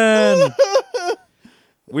back then.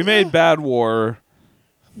 We made bad war.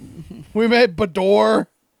 We made Bador.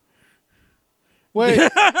 Wait,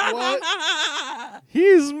 what?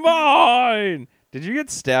 He's mine. Did you get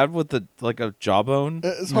stabbed with a jawbone?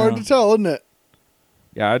 It's hard No. to tell, isn't it?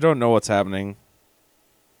 Yeah, I don't know what's happening.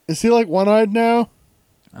 Is he like one-eyed now?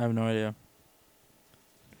 I have no idea.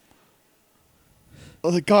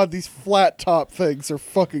 Oh my god, these flat top things are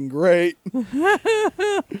fucking great.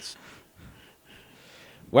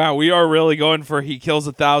 Wow, we are really going for he kills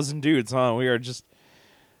 1,000 dudes, huh? We are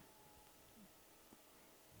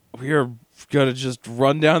gonna just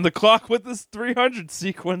run down the clock with this 300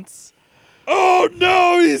 sequence. Oh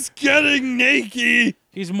no, he's getting naked.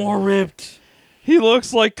 He's more ripped. He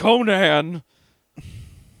looks like Conan.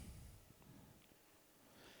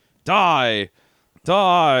 Die.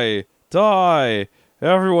 Die. Die.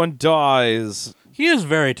 Everyone dies. He is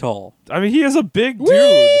very tall. I mean, he is a big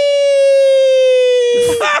dude.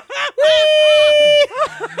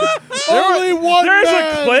 Only one There's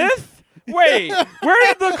man. a cliff? Wait, where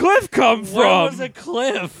did the cliff come Where from? was a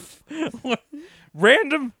cliff?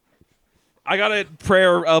 Random. I got it.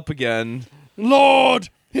 Prayer up again. Lord,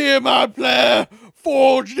 hear my prayer,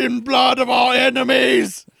 forged in blood of our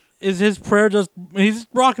enemies. Is his prayer just... He's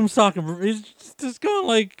rocking socking. He's just going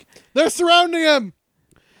like... They're surrounding him.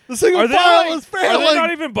 The single Are they, file is are failing. they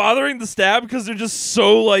not even bothering to stab because they're just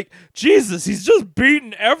so like, Jesus, he's just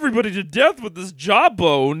beating everybody to death with this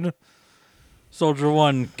jawbone. Soldier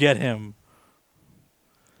 1, get him.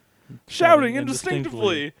 Shouting indistinctly.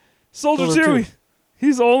 indistinctively. Soldier Soldier 2,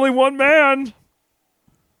 he's only one man.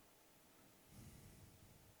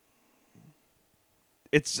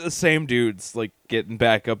 It's the same dudes, like, getting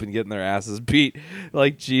back up and getting their asses beat.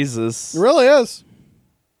 Like, Jesus. It really is.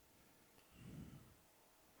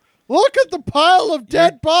 Look at the pile of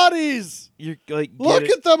dead bodies. You're, like, Look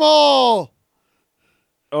at them all.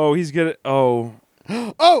 Oh, he's gonna... Oh.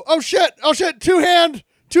 Oh shit. Oh shit. Two hand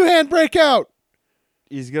breakout.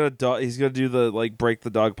 He's gonna do the, like, break the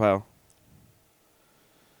dog pile.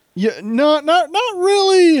 Yeah, not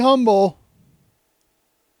really humble.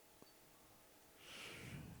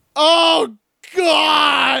 Oh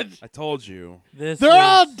God! I told you. They're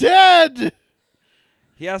all dead.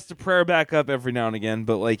 He has to prayer back up every now and again,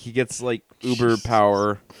 but, like, he gets, like, uber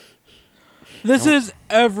power. This is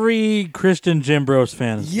every Christian Jim Bros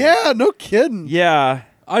fantasy. Yeah, no kidding. Yeah.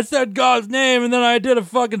 I said God's name, and then I did a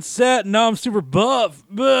fucking set, and now I'm super buff.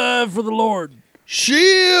 Buff for the Lord.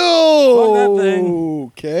 Shield. Fuck that thing.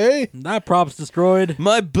 Okay. That prop's destroyed.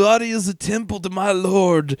 My body is a temple to my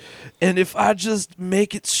Lord, and if I just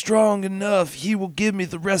make it strong enough, he will give me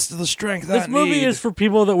the rest of the strength I need. This movie is for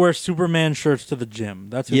people that wear Superman shirts to the gym.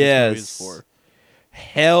 That's who this movie is for.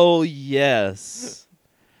 Hell yes.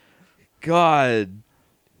 God.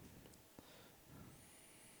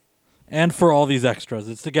 And for all these extras.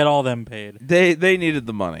 It's to get all them paid. They needed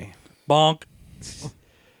the money. Bonk.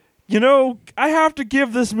 You know, I have to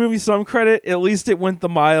give this movie some credit. At least it went the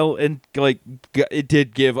mile and, like, it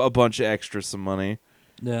did give a bunch of extras some money.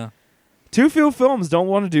 Yeah. Too few films don't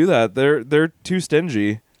want to do that. They're too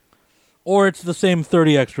stingy. Or it's the same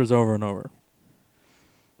 30 extras over and over.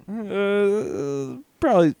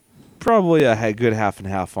 Probably a good half and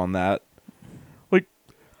half on that. Like,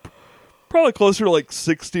 probably closer to like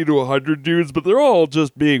 60 to 100 dudes, but they're all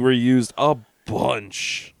just being reused a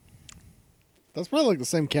bunch. That's probably like the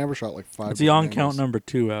same camera shot, like 5. It's the on count number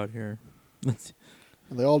 2 out here. Are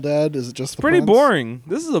they all dead? Is it just the Pretty prince? boring.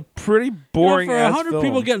 This is a pretty boring For ass 100 film.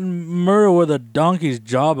 people getting murdered with a donkey's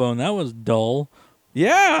jawbone, that was dull.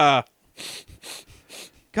 Yeah.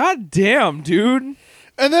 God damn, dude.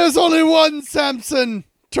 And there's only one Samson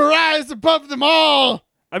to rise above them all.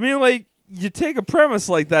 I mean, like, you take a premise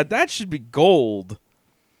like that should be gold.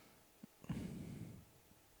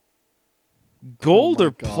 gold Oh my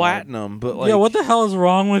or God. platinum, but like yeah, what the hell is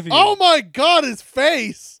wrong with you? Oh my God, his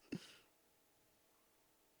face!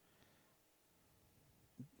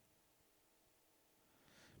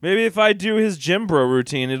 maybe if I do his gym bro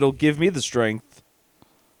routine, it'll give me the strength.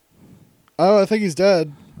 Oh, I think he's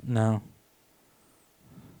dead. No.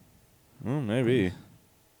 Maybe.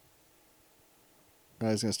 Oh,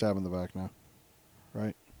 he's gonna stab him in the back now.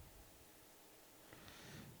 Right?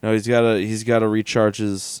 No, he's gotta recharge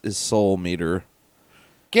his soul meter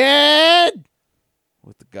Good!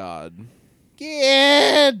 with the god.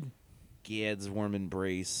 Good! Gad's warm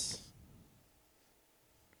embrace.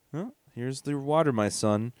 Huh? Here's the water, my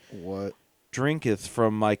son. What? Drinketh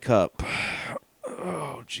from my cup.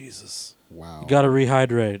 Oh, Jesus. Wow. You gotta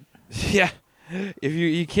rehydrate. Yeah. If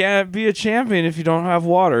you can't be a champion if you don't have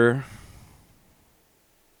water.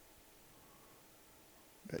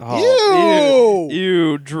 Oh,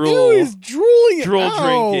 ew, drool. Ew, he's drooling it Drool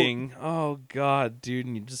out. drinking. Oh, God, dude.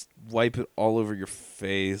 And you just wipe it all over your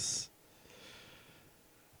face.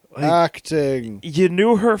 Like, Acting. you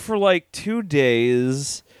knew her for like 2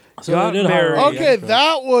 days. So got they did married. hire Okay,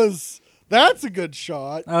 extras. that's a good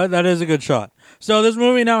shot. That is a good shot. So this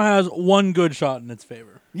movie now has one good shot in its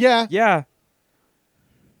favor. Yeah. Yeah.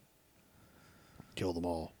 Kill them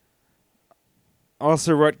all.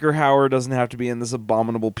 Also, Rutger Hauer doesn't have to be in this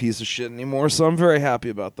abominable piece of shit anymore, so I'm very happy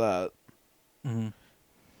about that. Mm-hmm.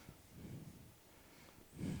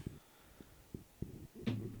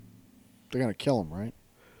 They're gonna kill him, right?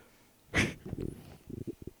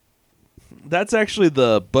 That's actually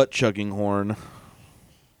the butt chugging horn.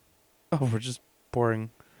 Oh, we're just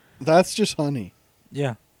pouring. That's just honey.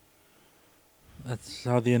 Yeah. That's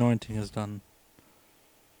how the anointing is done.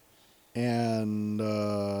 And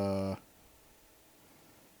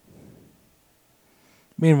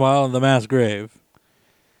Meanwhile, in the mass grave.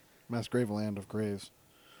 Mass Grave Land of Graves.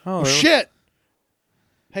 Oh, Oh shit!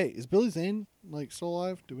 Hey, is Billy Zane still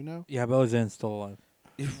alive? Do we know? Yeah, Billy Zane's still alive.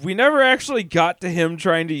 We never actually got to him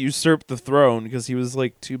trying to usurp the throne because he was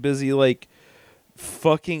too busy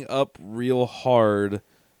fucking up real hard.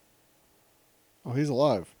 Oh, he's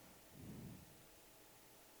alive.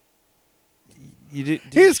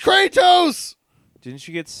 He's Kratos! Didn't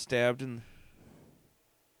you get stabbed in?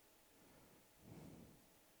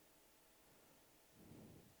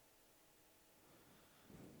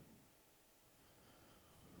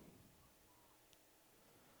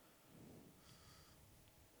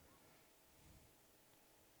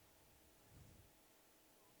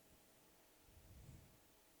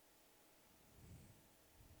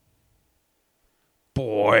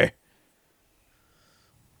 Boy.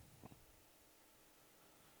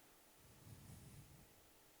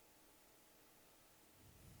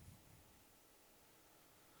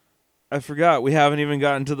 I forgot we haven't even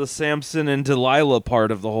gotten to the Samson and Delilah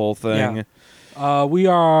part of the whole thing. Yeah. We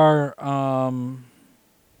are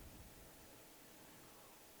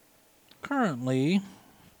currently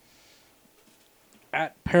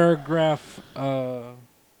at paragraph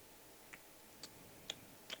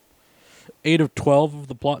 8 of 12 of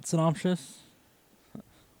the plot synopsis.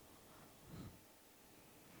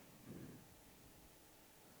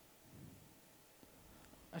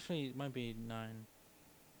 Actually, it might be 9.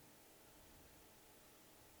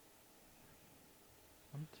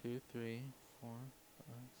 1, 2, 3, 4,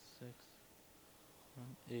 5, 6,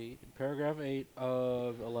 7, 8. Paragraph 8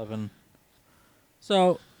 of 11.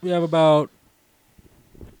 So we have about.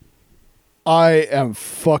 I am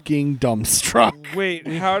fucking dumbstruck. Wait,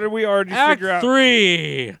 how did we already Act figure out?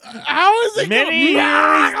 3. How is it Many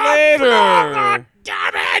gonna years later.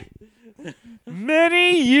 Damn it!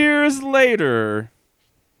 Many years later.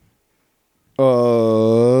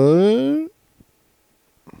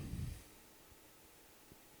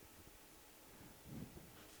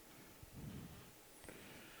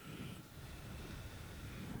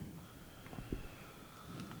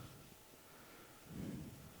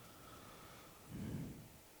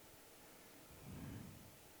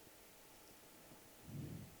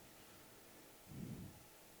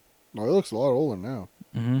 No, he looks a lot older now.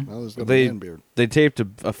 Mm-hmm. Now he's got They- a man beard. They taped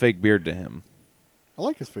a fake beard to him. I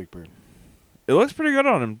like his fake beard. It looks pretty good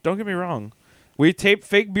on him. Don't get me wrong. We taped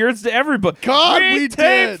fake beards to everybody. God, we taped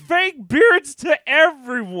did! fake beards to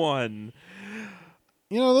everyone.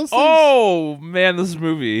 You know, those things... Oh man, this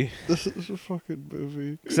movie. This is a fucking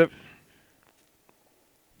movie. Except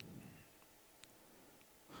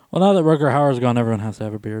Well, now that Rutger Hauer's gone, everyone has to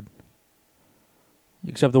have a beard.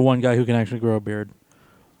 Except the one guy who can actually grow a beard.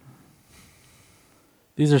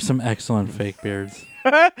 These are some excellent fake beards.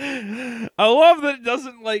 I love that it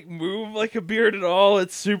doesn't move like a beard at all.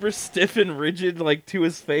 It's super stiff and rigid to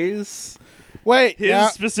his face. Wait, His yeah.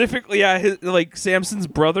 specifically, like Samson's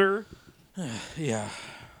brother. Yeah.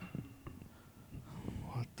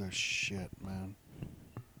 What the shit, man?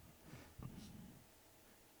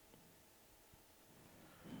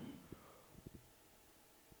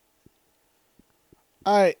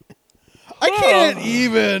 I can't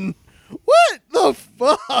even. What the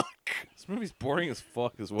fuck? This movie's boring as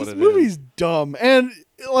fuck. Is what This it is. movie's dumb, and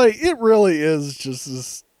like it really is just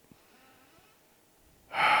this.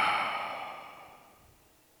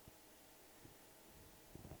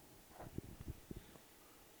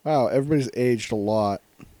 Wow, everybody's aged a lot.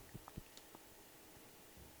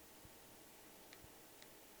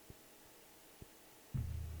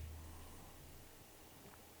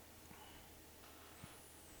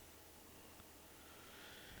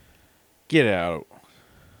 Get out.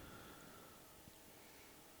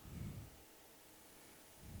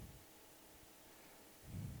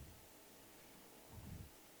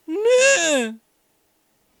 Nah.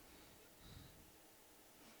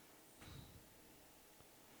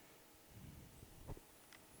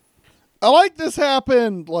 I like this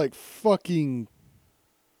happened like fucking.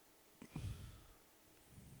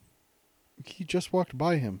 He just walked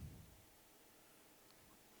by him.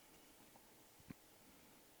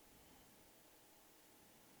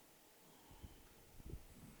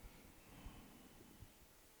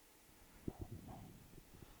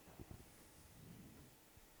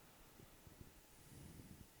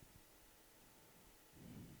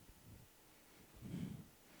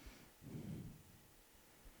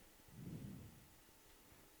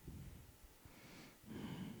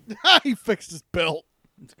 He fixed his belt.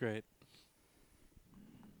 It's great.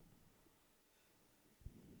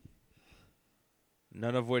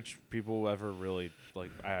 None of which people ever really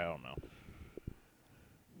like. I don't know.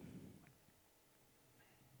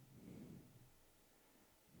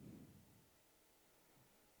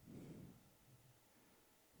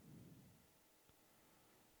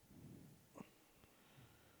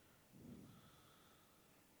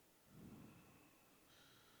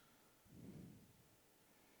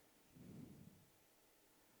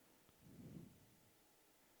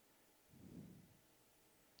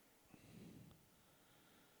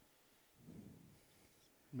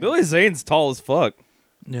 Billy Zane's tall as fuck.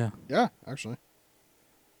 Yeah. Yeah, actually.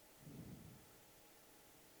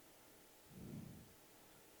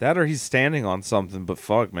 That or he's standing on something, but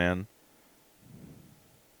fuck, man.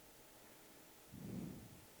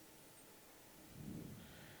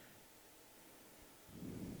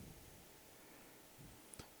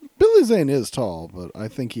 Billy Zane is tall, but I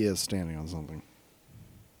think he is standing on something.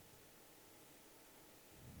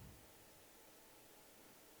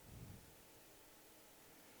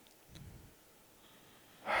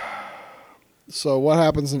 So what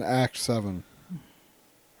happens in Act 7?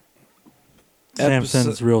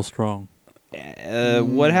 Samson's real strong.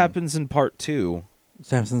 What happens in part 2?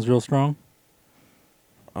 Samson's real strong.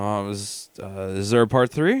 Is there a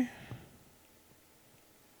part 3?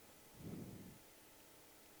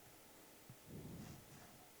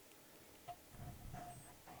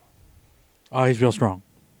 Oh, he's real strong.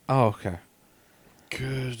 Oh, okay.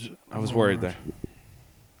 Good. I was worried there.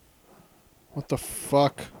 What the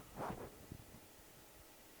fuck?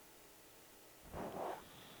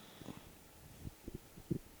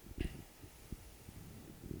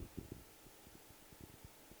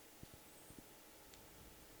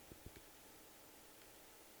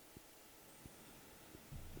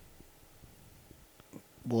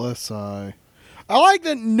 Bless I like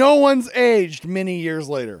that no one's aged many years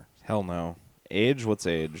later. Hell no. Age? What's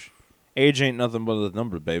age? Age ain't nothing but a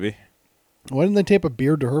number, baby. Why didn't they tape a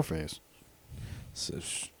beard to her face?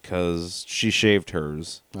 Because she shaved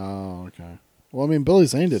hers. Oh, okay. Well, I mean, Billy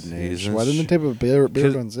Zane didn't age. Jesus. Why didn't they tape a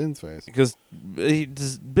beard on Zane's face? Because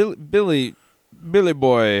Billy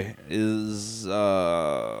Boy is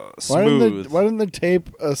smooth. Why didn't they tape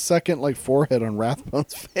a second like forehead on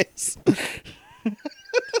Rathbone's face?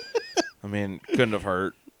 I mean, couldn't have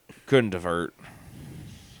hurt. Couldn't have hurt.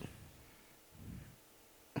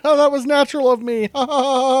 Oh, that was natural of me. Ha ha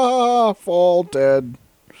ha! Fall dead.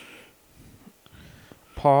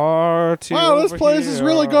 Party. Wow, this over place is here.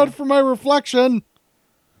 really good for my reflection.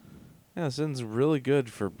 Yeah, Zen's really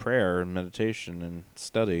good for prayer and meditation and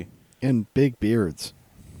study. And big beards.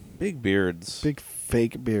 Big beards. Big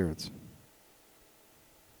fake beards.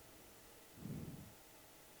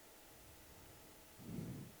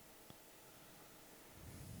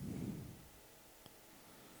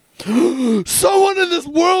 Someone in this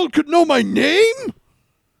world could know my name?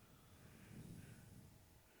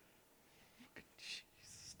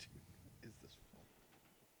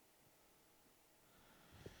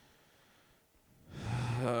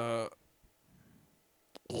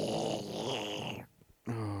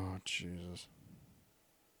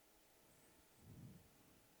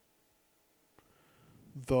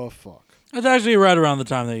 the fuck? That's actually right around the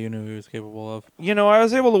time that you knew he was capable of. You know, I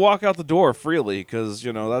was able to walk out the door freely because,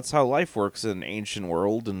 you know, that's how life works in ancient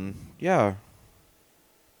world. And, yeah.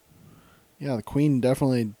 Yeah, the queen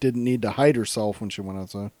definitely didn't need to hide herself when she went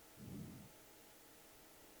outside.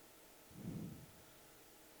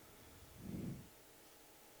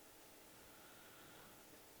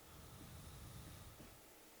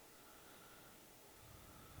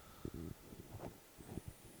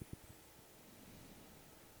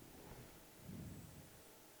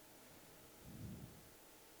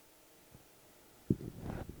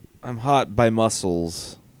 I'm hot by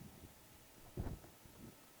muscles.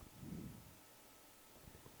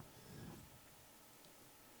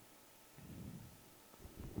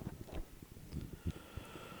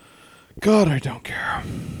 God, I don't care.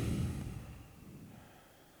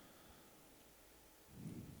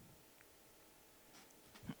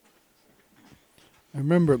 I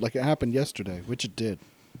remember it like it happened yesterday, which it did.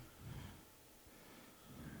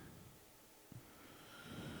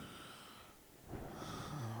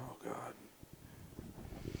 Oh, God.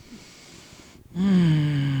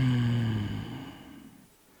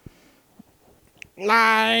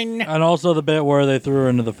 Line. And also the bit where they threw her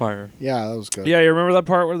into the fire. Yeah, that was good. Yeah, you remember that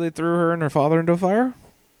part where they threw her and her father into a fire?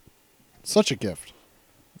 Such a gift.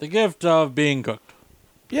 The gift of being cooked.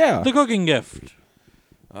 Yeah. The cooking gift.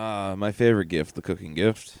 My favorite gift, the cooking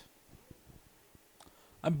gift.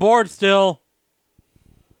 I'm bored still.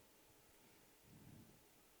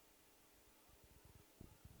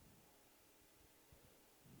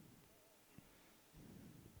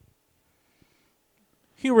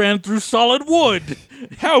 He ran through solid wood.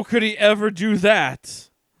 How could he ever do that?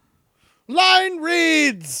 Line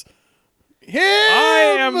reads, him!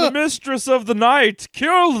 I am the mistress of the night.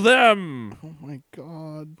 Kill them. Oh my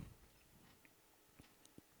god.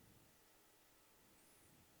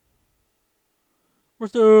 We're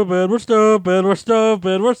stupid. We're stupid. We're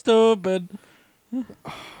stupid. We're stupid.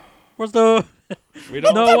 We're stupid. We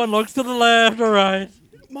don't No one looks to the left or right.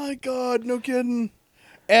 My god, no kidding.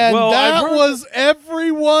 And Well, I've that heard was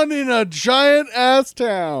everyone in a giant ass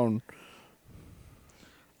town.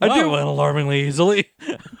 That went alarmingly easily.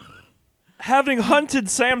 Having hunted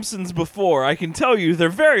Samsons before, I can tell you they're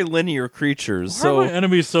very linear creatures. Why are my So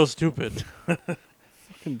enemies so stupid?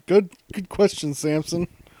 Good question, Samson.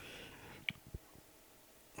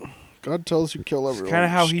 God tells you kill everyone. kind of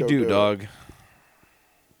how Just he go do, it. dog.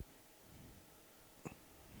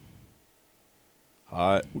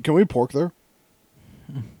 Hot. Can we pork there?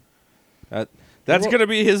 That's gonna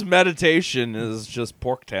be his meditation. Is just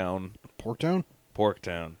Porktown. Pork town?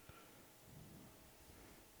 Porktown.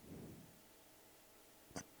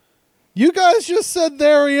 You guys just said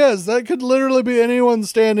there he is. That could literally be anyone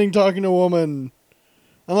standing talking to a woman.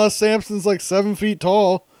 Unless Samson's like 7 feet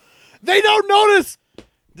tall. They don't notice!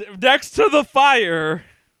 Next to the fire,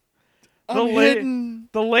 I'm hidden.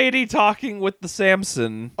 the lady talking with the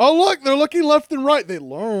Samson. Oh, look, they're looking left and right. They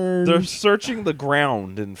learned. They're searching the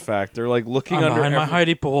ground. In fact, they're like looking I'm under behind my every-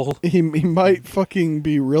 Heidi pole. He might fucking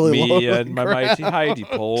be really low. me to and the my ground. mighty Heidi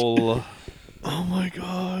pole. Oh my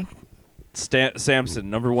god. Samson,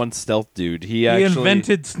 number one stealth dude. He He actually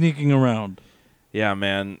invented sneaking around. Yeah,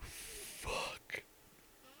 man. Fuck.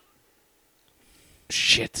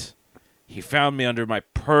 Shit. He found me under my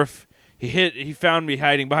He found me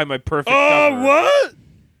hiding behind my perfect cover. What?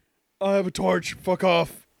 I have a torch. Fuck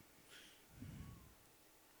off.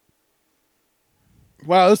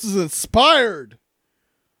 Wow, this is inspired.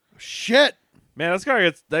 Shit. Man, that's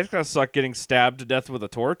gotta suck getting stabbed to death with a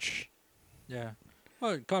torch. Yeah.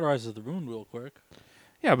 Well, it cauterizes the wound real quick.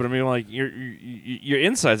 Yeah, but I mean, like your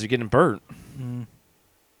insides are getting burnt.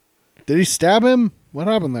 Did he stab him? What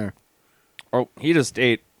happened there? Oh, he just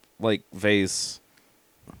ate like vase.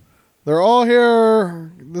 They're all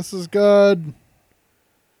here. This is good.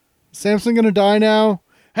 Samson gonna die now?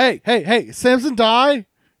 Hey! Samson die?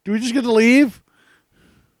 Do we just get to leave?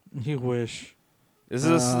 You wish. Is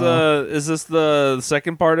this the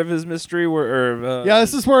second part of his mystery Yeah,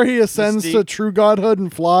 this is where he ascends Mystique. to true godhood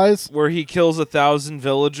and flies. where he kills 1,000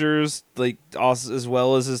 villagers, like as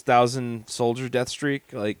well as his 1,000 soldier death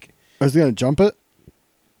streak? Like, Is he gonna jump it?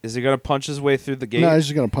 is he gonna punch his way through the gate? No, he's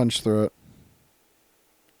just gonna punch through it.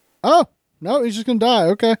 Oh no, he's just gonna die.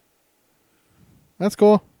 Okay, that's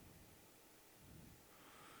cool.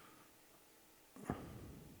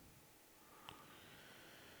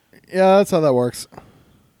 Yeah, that's how that works.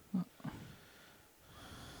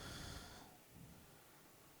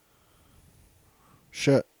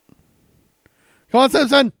 Shit. Come on,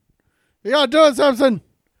 Samson! You gotta do it, Samson!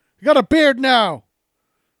 You got a beard now!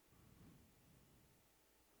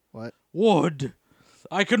 What? Wood.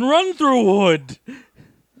 I can run through wood.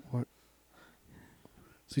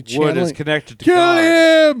 Is he Wood is channeling? connected to Kill God.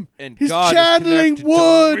 him! And He's God channeling is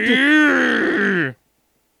wood! to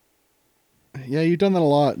me. Yeah, you've done that a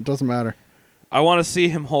lot. It doesn't matter. I want to see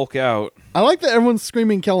him Hulk out. I like that everyone's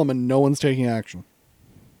screaming kill him and no one's taking action.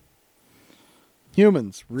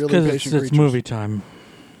 Humans, really Because patient it's creatures. movie time.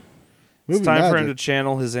 It's Movie time for him to magic.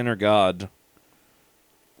 channel his inner God.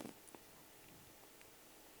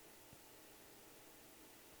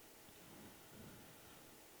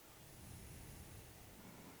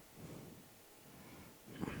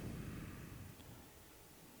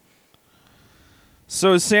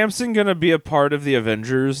 So is Samson going to be a part of the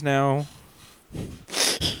Avengers now?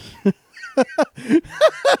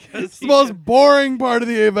 It's the most boring part of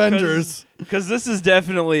the Avengers. Because this is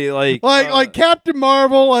definitely like... Like Captain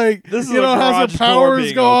Marvel, like, This is you know, a has garage her door powers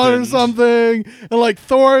being go on or opened. something. And like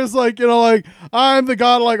Thor is like, you know, like, I'm the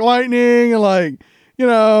god like lightning. And like, you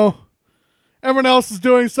know, everyone else is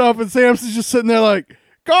doing stuff. And Samson's just sitting there like,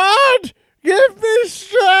 God, give me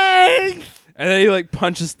strength. And then he like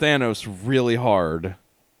punches Thanos really hard.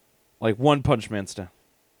 Like One Punch Man style.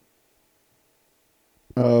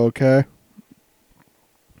 Okay.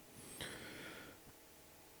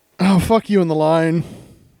 Oh, fuck you in the line.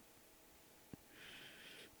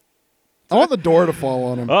 I want the door to fall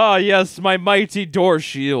on him. Ah, yes, my mighty door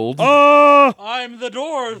shield. Oh, I'm the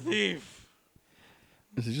door thief.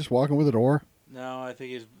 Is he just walking with a door? No, I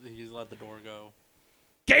think he's let the door go.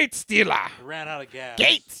 Gate stealer. He ran out of gas.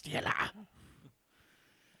 stealer.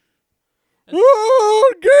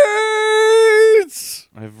 Oh, Gates!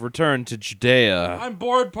 I've returned to Judea. I'm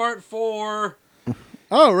bored. Part 4.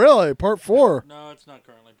 Oh, really? Part 4. No, it's not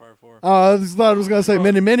currently part 4. I thought I was going to say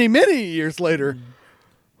many years later.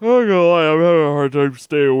 I'm not gonna lie, I'm having a hard time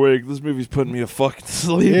staying awake. This movie's putting me to fucking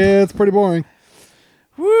sleep. Yeah, it's pretty boring.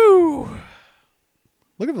 Woo!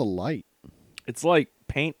 Look at the light. It's like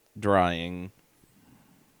paint drying.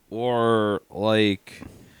 Or like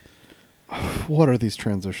What are these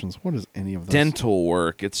transitions? What is any of this? dental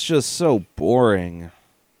work. It's just so boring.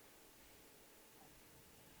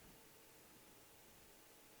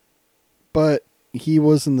 But he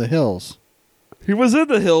was in the hills. He was in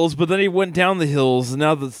the hills, but then he went down the hills, and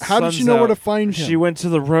now the How did sun's she know where out. to find him? She went to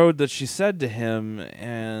the road that she said to him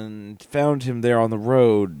and found him there on the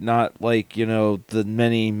road, not like, you know, the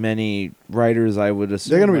many writers I would assume.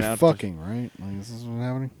 They're going went to be out fucking, right? Like, is this what's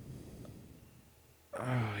happening?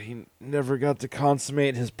 Oh, he never got to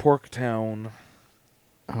consummate his pork town.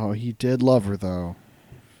 Oh, he did love her, though.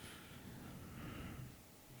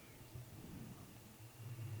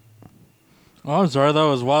 Oh, I'm sorry. That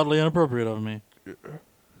was wildly inappropriate of me.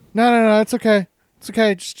 No, it's okay. It's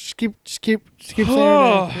okay. Just keep saying her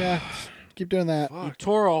name. Yeah, just keep doing that. You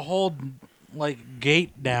tore a whole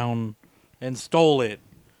gate down and stole it.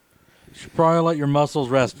 You should probably let your muscles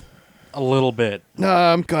rest a little bit.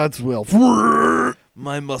 God's will.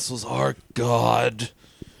 My muscles are God.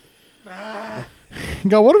 God,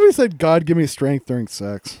 what if we said, God, give me strength during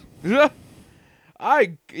sex?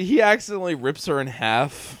 He accidentally rips her in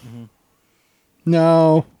half.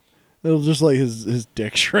 No. It'll just like his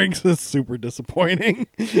dick shrinks. It's super disappointing.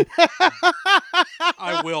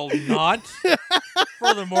 I will not.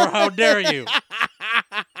 Furthermore, how dare you?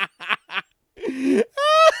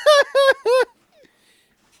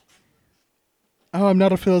 Oh, I'm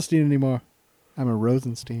not a Philistine anymore. I'm a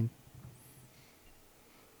Rosenstein.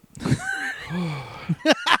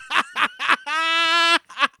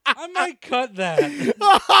 I might cut that.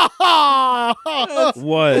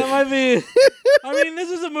 What? That might be. I mean, this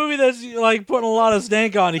is a movie that's like putting a lot of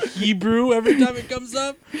stank on Hebrew every time it comes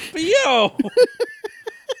up. But yo,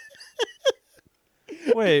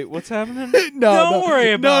 Wait, what's happening? Don't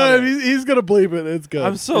worry about it. He's gonna bleep it. It's good.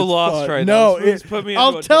 I'm so It's lost fine. right now. No, This movie's put me into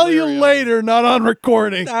I'll a tell you delirium. later, not on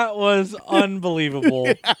recording. that was unbelievable.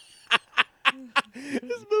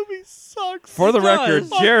 This movie sucks. For the It record,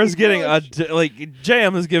 does. Jared's getting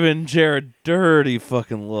Jam is giving Jared a dirty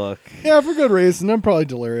fucking look. Yeah, for good reason. I'm probably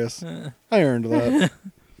delirious. I earned that.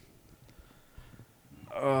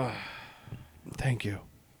 Thank you.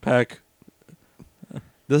 Peck.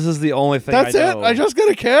 This is the only thing That's I it? know. I just got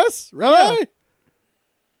a kiss? Really?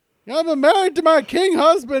 Yeah. I've been married to my king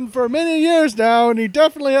husband for many years now, and he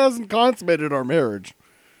definitely hasn't consummated our marriage.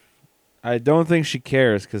 I don't think she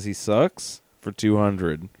cares because he sucks for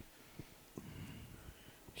 200.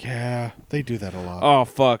 Yeah, they do that a lot. Oh,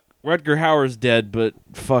 fuck. Rutger Hauer's dead, but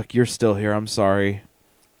fuck, you're still here. I'm sorry.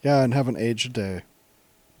 Yeah, and haven't aged a day.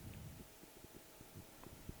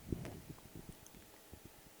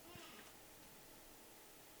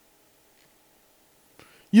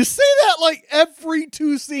 You say that like every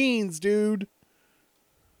 2 scenes, dude.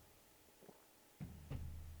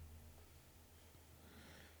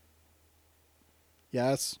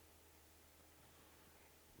 Yes.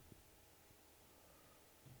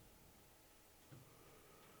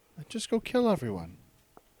 Just go kill everyone.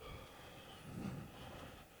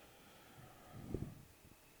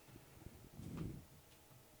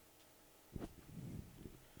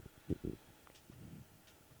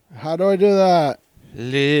 How do I do that?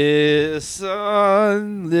 Listen,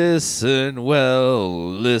 listen well,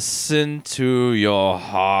 listen to your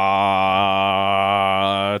heart.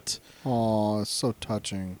 Oh, it's so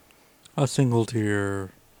touching. A single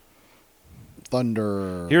tear.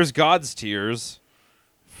 Thunder. Here's God's tears.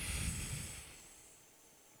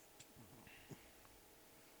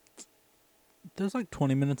 There's like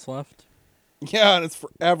 20 minutes left. Yeah, and it's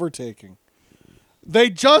forever taking. They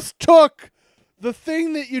just took the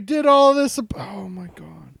thing that you did all this. Oh my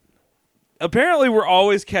god. Apparently, we're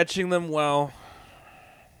always catching them well.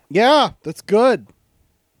 Yeah, that's good.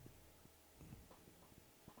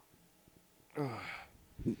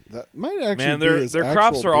 That might actually Man, be their his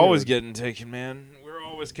crops actual are always beard. getting taken, man. We're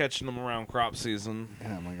always catching them around crop season.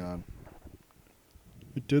 Oh my god.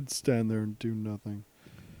 It did stand there and do nothing.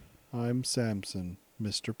 I'm Samson,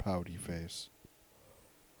 Mr. Pouty Face.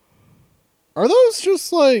 Are those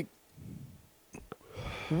just like...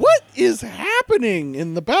 What is happening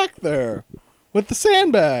in the back there with the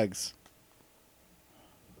sandbags?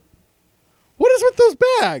 What is with those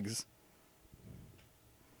bags?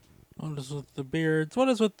 What is with the beards? What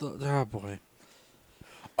is with the... Oh, boy.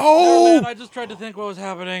 Oh, Man, I just tried to think what was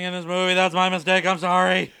happening in this movie. That's my mistake. I'm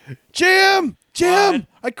sorry. Jim! What?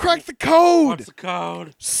 I cracked the code! What's the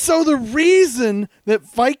code? So the reason that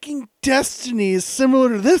Viking Destiny is similar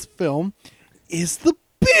to this film is the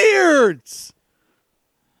beards!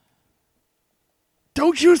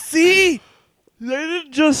 Don't you see? They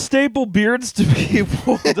didn't just staple beards to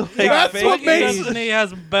people. To make That's fake what makes- names. Destiny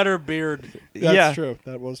has better beard. That's Yeah. true.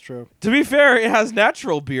 That was true. To be fair, it has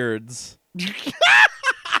natural beards.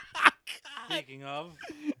 Speaking of...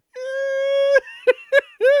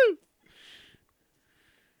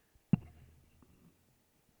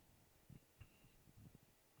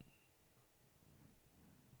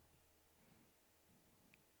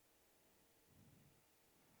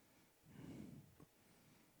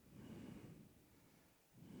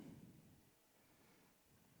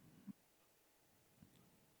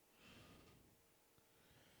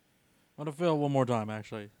 I want to fail one more time,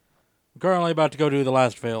 actually. I'm currently about to go do the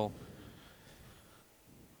last fail.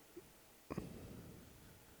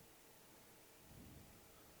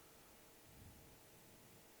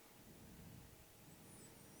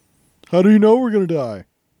 How do you know we're going to die?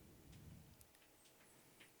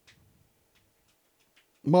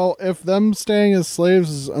 Well, if them staying as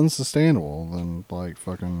slaves is unsustainable, then, like,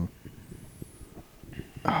 fucking...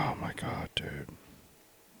 Oh, my God, dude.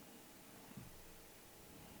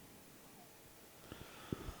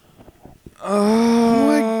 Oh,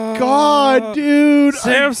 my God, dude.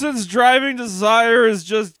 Samson's driving desire is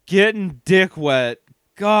just getting dick wet.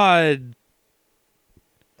 God.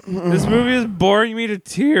 This movie is boring me to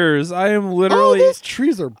tears. I am Oh, literally... those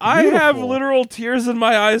trees are beautiful. I have literal tears in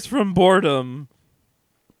my eyes from boredom.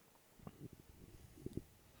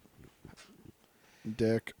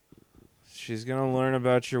 Dick. She's gonna learn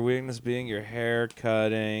about your weakness being your hair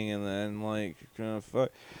cutting, and then, like, you're gonna fuck...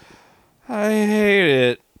 I hate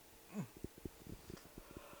it.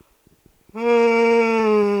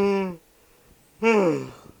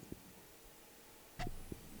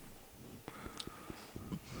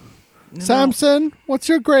 Samson, what's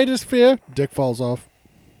your greatest fear? Dick falls off.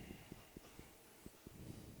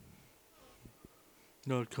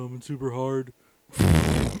 Not coming super hard.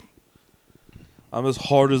 I'm as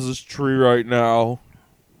hard as this tree right now.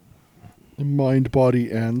 Mind, body,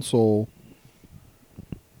 and soul.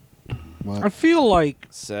 What? I feel like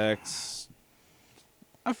Sex.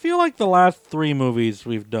 the last 3 movies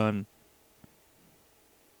we've done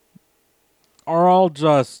are all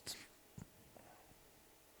just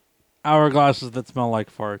hourglasses that smell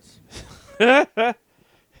like farts.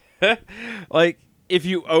 Like, if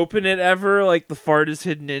you open it ever, like, the fart is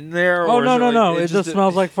hidden in there? Oh, or no, is no, it, no. like, It just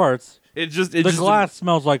smells like farts. It just... The glass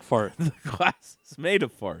smells like fart. The glass is made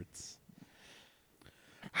of farts.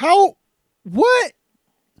 How? What?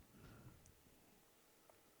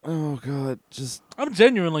 Oh, God. Just... I'm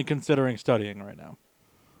genuinely considering studying right now.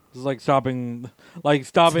 Just like stopping,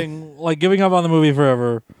 like giving up on the movie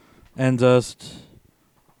forever and just...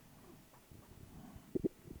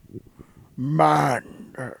 Man.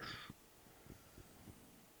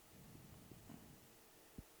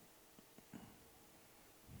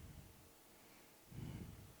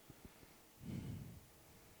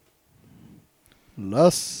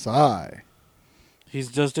 Lasai. He's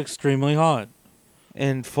just extremely hot.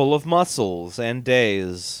 and full of muscles and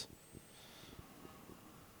days.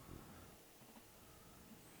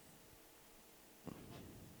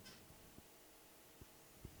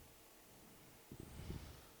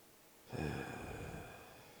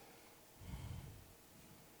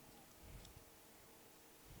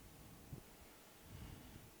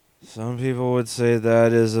 Some people would say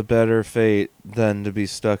that is a better fate than to be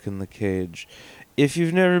stuck in the cage. If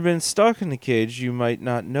you've never been stuck in the cage, you might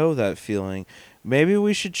not know that feeling. Maybe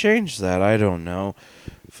we should change that. I don't know.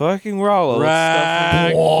 Fucking Rala,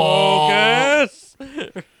 let's stuff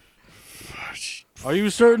him. Focus. Are you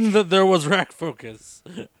certain that there was rack focus?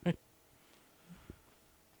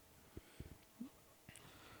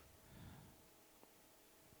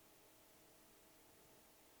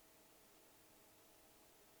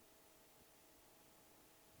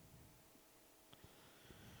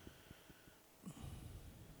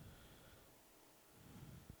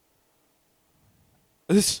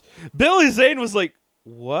 Billy Zane was like,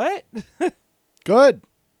 what? Good.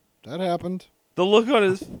 That happened. The look on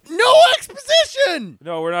his... No exposition!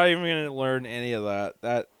 No, we're not even going to learn any of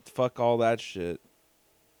that. Fuck all that shit.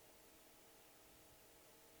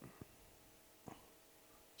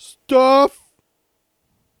 Stuff.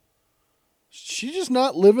 She just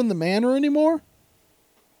not live in the manor anymore?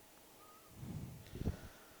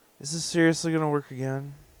 Is this seriously going to work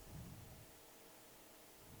again?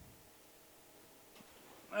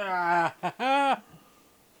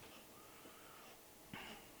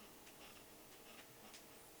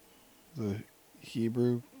 The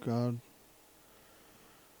Hebrew god.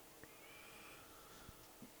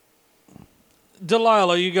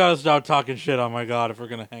 Delilah, you gotta stop talking shit on my god if we're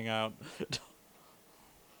gonna hang out.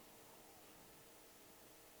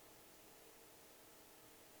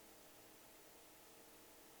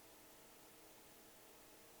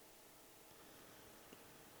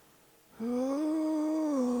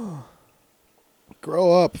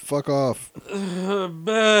 Grow up. Fuck off.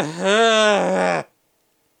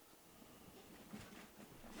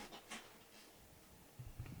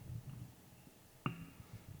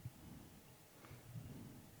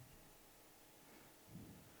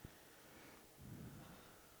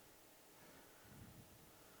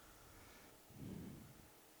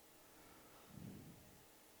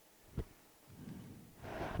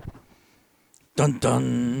 Dun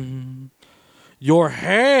dun. Your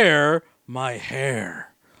hair, my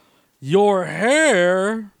hair. Your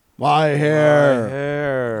hair, My hair.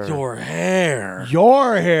 Hair. your hair.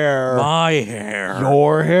 Your hair. My hair.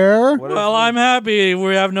 Your hair? What if Well, we- I'm happy.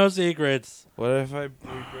 We have no secrets. What if we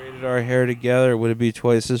braided our hair together? Would it be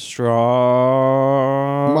twice as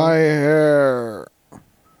strong? My hair.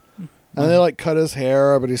 And they like cut his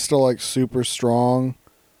hair, but he's still like super strong.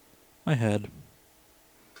 My head.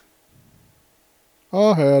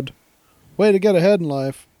 Oh, head. Way to get ahead in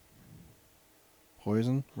life.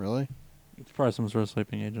 Poison? Really? It's probably some sort of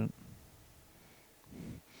sleeping agent.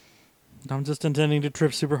 I'm just intending to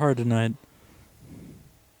trip super hard tonight.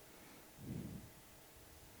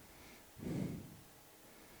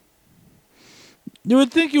 You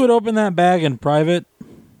would think you would open that bag in private.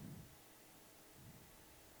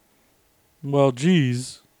 Well,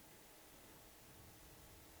 geez.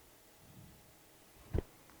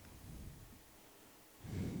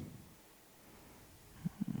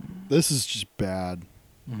 This is just bad.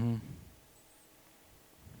 Mm-hmm.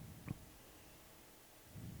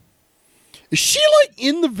 Is she like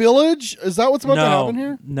in the village? Is that what's about to happen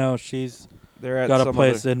here? No, she's They're at got a some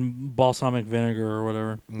place other- in balsamic vinegar or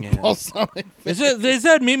whatever. Yeah. Balsamic. They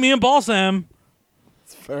said, meet me in Balsam.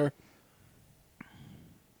 It's fair.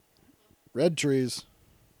 Red trees.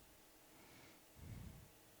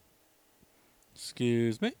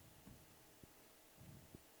 Excuse me.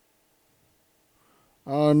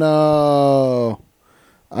 Oh no.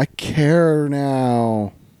 I care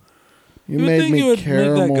now. You would made think me you would care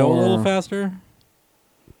make that more. go a little faster.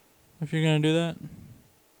 If you're gonna do that,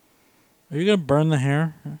 are you gonna burn the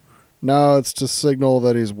hair? No, it's to signal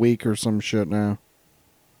that he's weak or some shit now.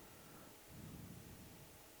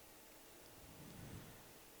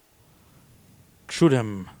 Shoot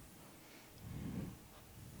him.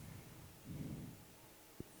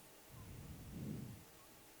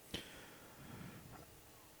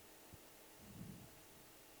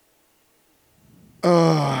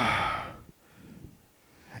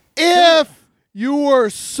 If you were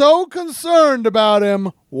so concerned about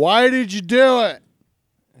him, why did you do it?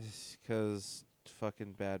 Because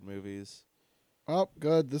fucking bad movies. Oh,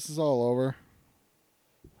 good. This is all over.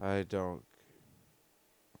 I don't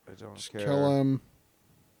Just care. kill him.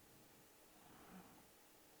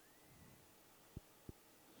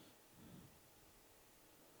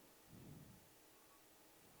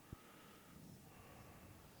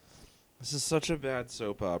 This is such a bad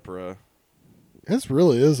soap opera. This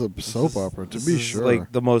really is a soap opera, to This be is sure.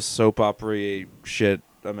 like the most soap opera shit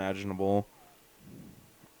imaginable.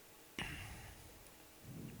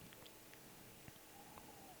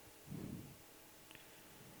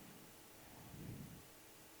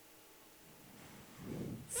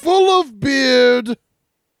 Full of beard.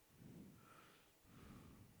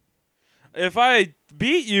 If I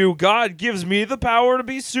beat you, God gives me the power to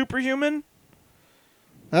be superhuman?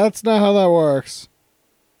 That's not how that works.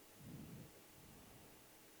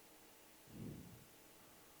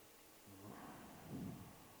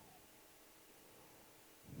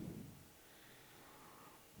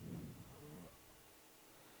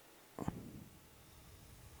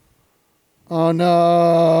 Oh no.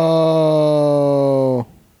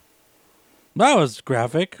 That was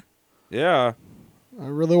graphic. Yeah. It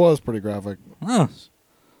really was pretty graphic. Oh.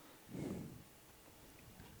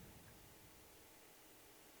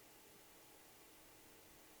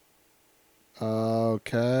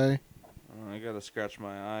 Okay. I gotta scratch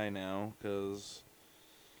my eye now, because,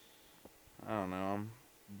 I don't know, I'm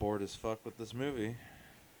bored as fuck with this movie.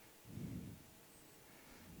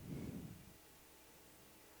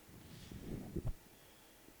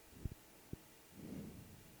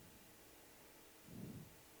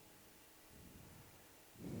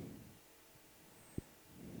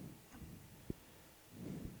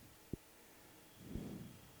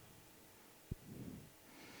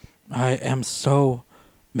 I am so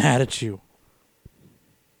mad at you.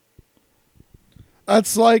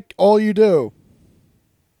 That's like all you do.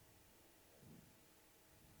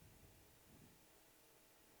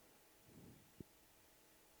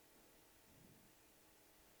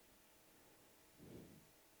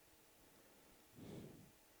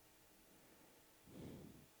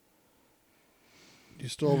 You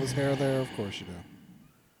still have his hair there? Of course you do.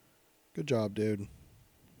 Good job, dude.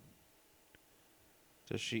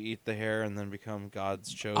 Does she eat the hair and then become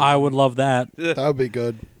God's chosen? I would love that. That would be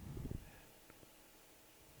good.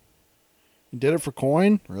 You did it for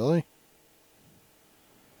coin? Really?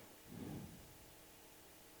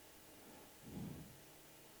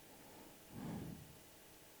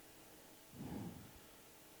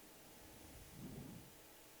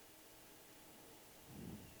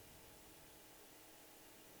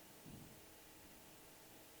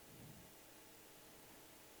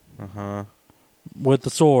 Uh-huh. With the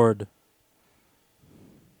sword.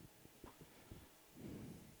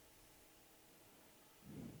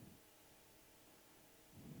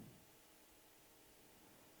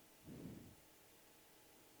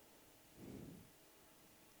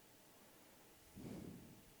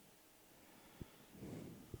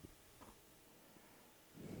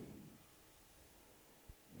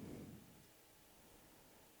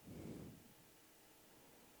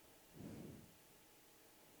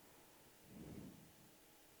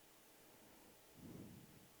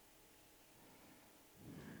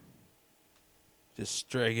 Just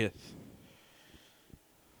strageth.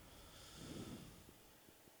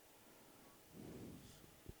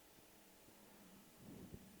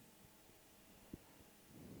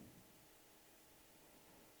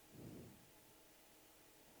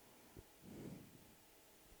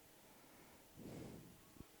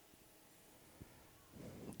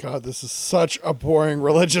 God, this is such a boring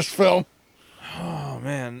religious film. Oh,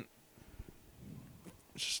 man.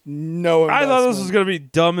 Just no I thought this was investment. gonna be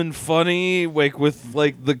dumb and funny, like with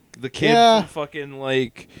like the kid Yeah. from fucking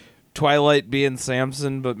like Twilight being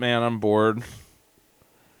Samson, but man, I'm bored.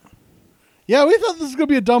 Yeah, we thought this was going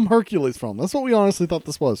to be a dumb Hercules film. That's what we honestly thought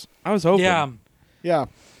this was. I was hoping. Yeah. Yeah.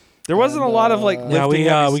 There wasn't And, a lot of like Yeah, lifting we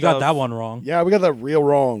heavy we got stuff. that one wrong. Yeah, we got that real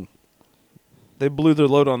wrong. They blew their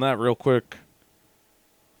load on that real quick.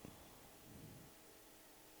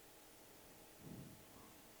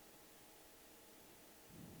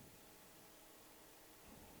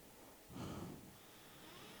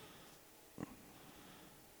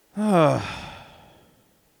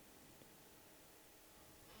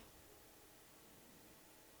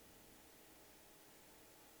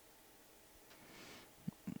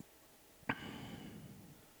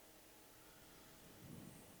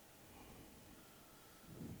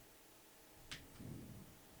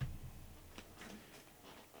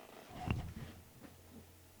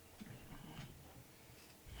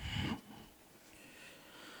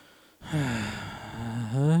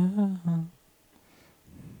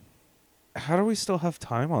 How do we still have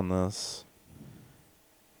time on this?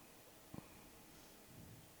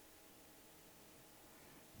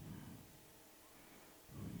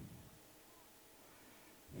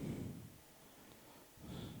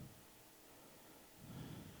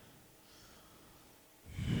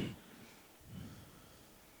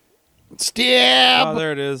 Stab! Oh,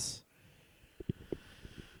 there it is.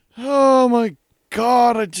 Oh my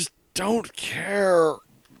god, I just don't care.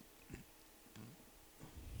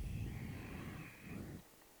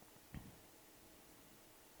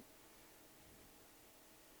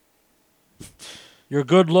 Your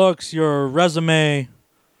good looks, your resume,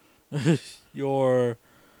 your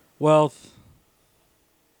wealth.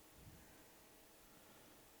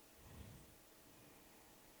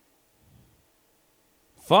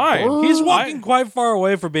 Fine. He's walking quite far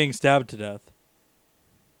away from being stabbed to death.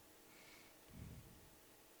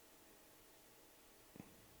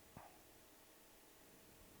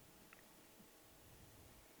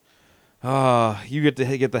 You get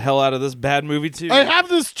to get the hell out of this bad movie too. I have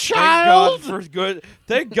this Thank child! God for good.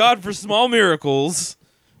 Thank God for small miracles.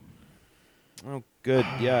 Oh, good.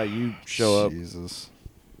 Yeah, you show up. Jesus.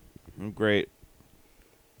 Great.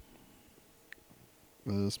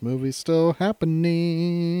 This movie's still happening.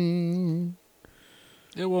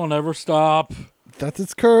 It will never stop. That's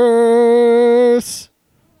its curse.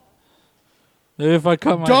 Maybe if I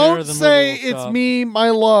cut my hair, Don't the say movie will it's stop. me, my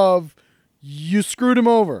love. You screwed him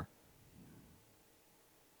over.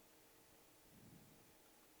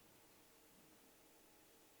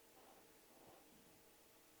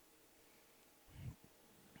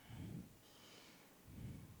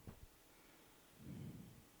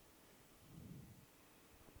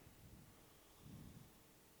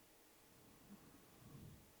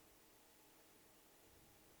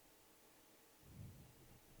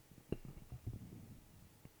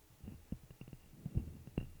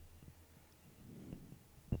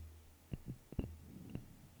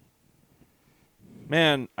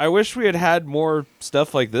 Man, I wish we had had more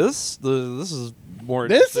stuff like this. This is more.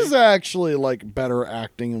 This interesting. is actually like better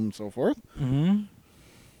acting and so forth. Mm-hmm.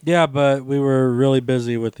 Yeah, but we were really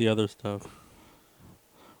busy with the other stuff.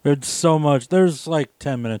 We had so much. There's like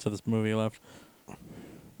 10 minutes of this movie left.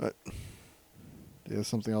 Do you have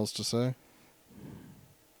something else to say?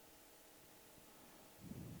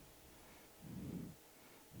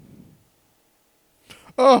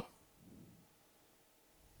 Oh.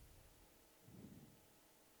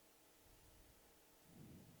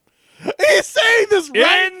 He's saying this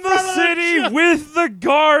right in the city with the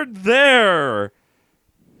guard there.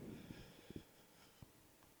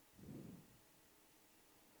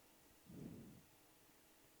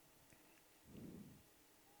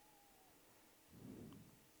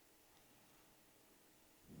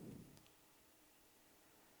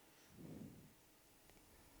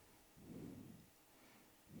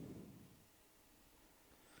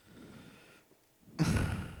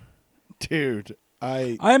 Dude,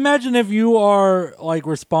 I imagine if you are like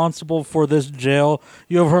responsible for this jail,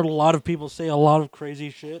 you have heard a lot of people say a lot of crazy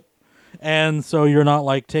shit, and so you're not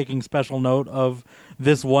like taking special note of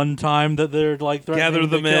this one time that they're like threatening Gather to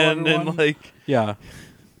them kill in everyone. and like Yeah.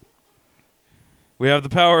 we have the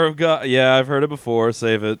power of God. Yeah, I've heard it before.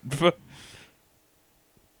 Save it.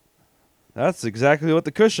 That's exactly what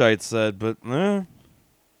the Cushites said, but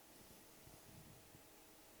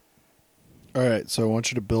All right, so I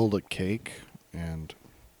want you to build a cake and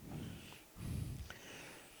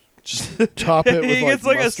just top it with he like gets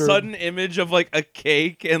like mustard. a sudden image of like a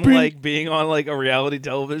cake and Bing. like being on like a reality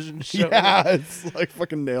television show. Yeah, it's like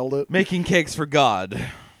fucking nailed it. Making cakes for God.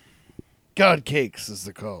 God Cakes is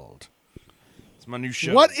the code. It's my new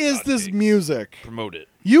show. What is God this Cakes. music? Promote it.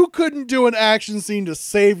 You couldn't do an action scene to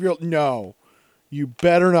save your... No. You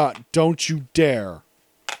better not. Don't you dare.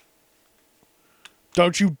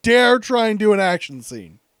 Don't you dare try and do an action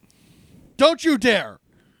scene. Don't you dare.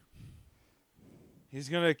 He's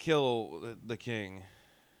gonna kill the king.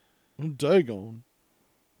 Daggone.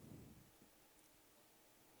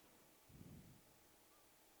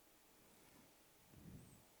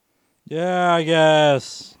 Yeah, I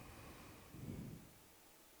guess.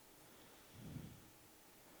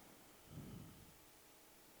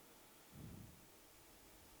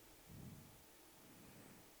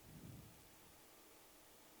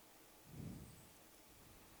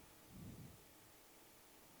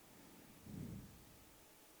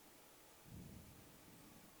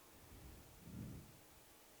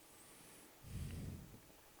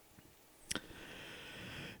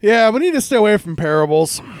 Yeah, we need to stay away from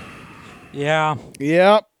parables. Yeah.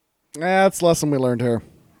 Yep. That's a lesson we learned here.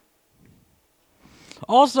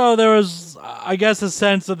 Also, there was, I guess, a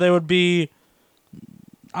sense that they would be,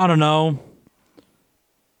 I don't know,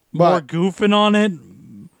 more What? goofing on it.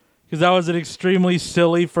 Because that was an extremely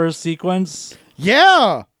silly first sequence.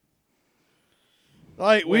 Yeah.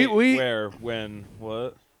 Like, Wait, we where, when,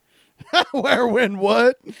 what? where, when,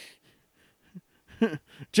 what?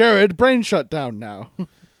 Jared, brain shut down now.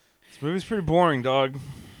 This movie's pretty boring, dog.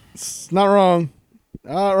 It's not wrong.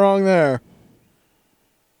 Not wrong there.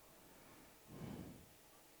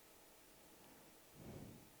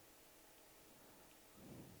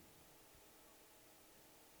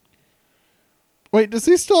 Wait, does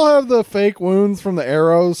he still have the fake wounds from the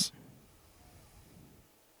arrows?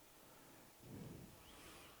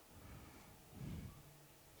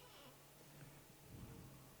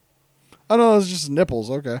 Oh no, it's just nipples.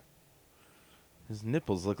 Okay. His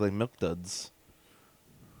nipples look like milk duds.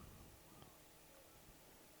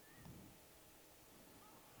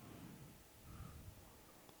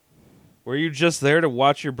 Were you just there to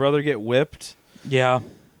watch your brother get whipped? Yeah.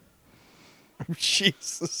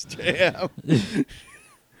 Jesus damn.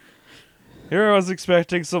 Here I was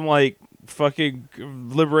expecting some, like, fucking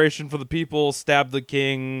liberation for the people, stab the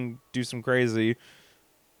king, do some crazy.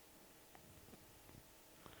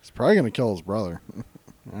 He's probably gonna kill his brother.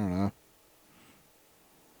 I don't know.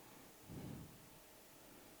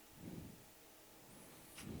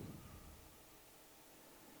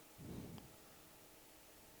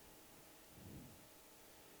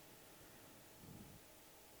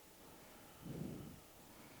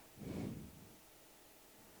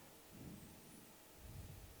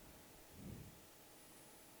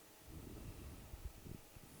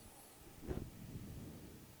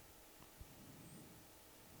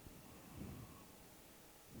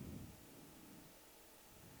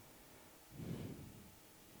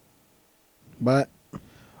 But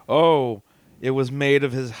Oh, it was made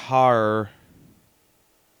of his haar.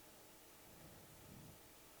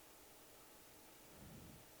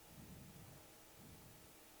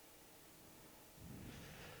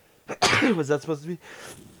 Was that supposed to be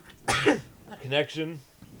a connection?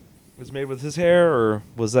 Was made with his hair, or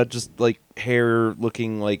was that just like hair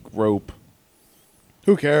looking like rope?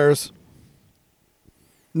 who cares?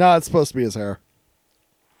 No, it's supposed to be his hair.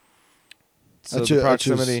 So the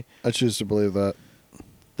proximity, I choose to believe that.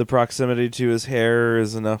 the proximity to his hair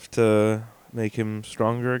is enough to make him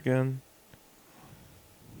stronger again.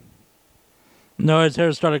 No, his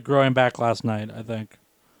hair started growing back last night, I think.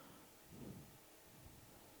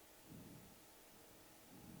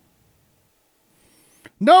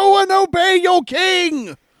 No one obey your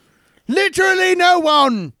king! Literally no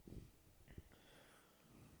one!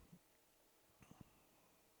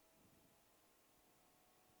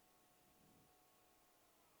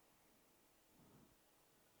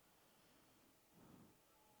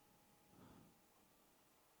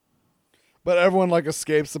 But everyone like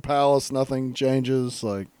escapes the palace, nothing changes,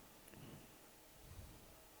 like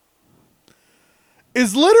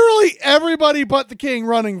is literally everybody but the king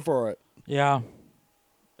running for it. Yeah.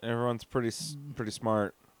 Everyone's pretty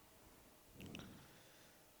smart.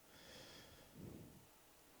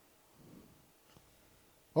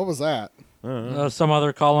 What was that? Some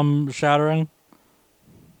other column shattering.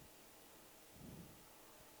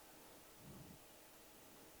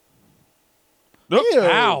 Nope. Ew.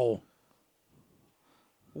 Ow.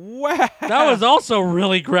 Wow. That was also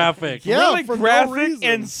really graphic. Yeah, really for no graphic reason.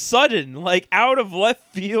 and sudden, like out of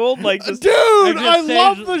left field, like just Dude, I just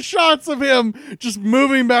love saying- the shots of him just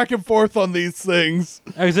moving back and forth on these things.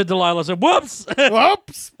 Exit Delilah said, whoops.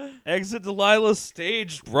 Whoops! exit Delilah's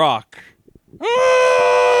staged rock.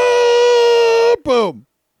 Ah, boom.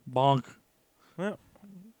 Bonk. Well,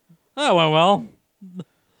 That went well.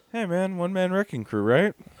 hey man, one man wrecking crew,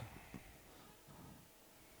 right?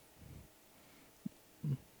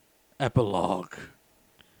 Epilogue.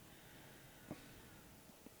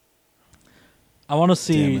 I want to Damn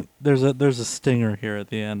see. it. There's a stinger here at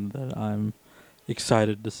the end that I'm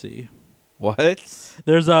excited to see. What?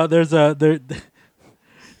 There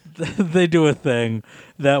they do a thing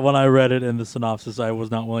that when I read it in the synopsis, I was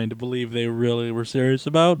not willing to believe they really were serious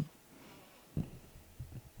about.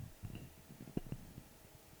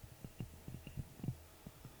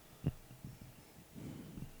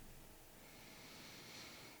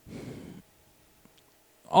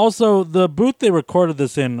 Also, the booth they recorded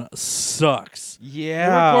this in sucks. Yeah.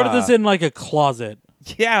 They recorded this in like a closet.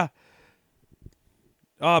 Yeah.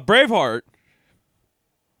 Braveheart.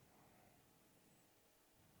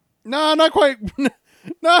 No, not quite.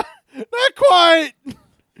 Not quite.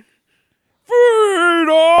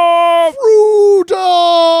 Freedom!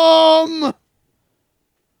 Freedom!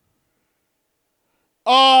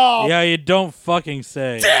 Oh, Yeah, you don't fucking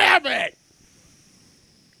say. damn it!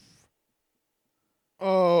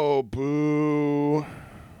 Oh, boo.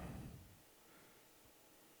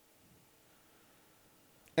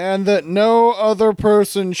 And that no other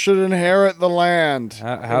person should inherit the land.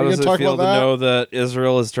 How Are we does gonna it talk feel about to that? know that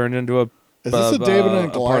Israel has turned into a Is this a David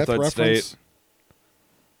and Goliath apartheid reference? state?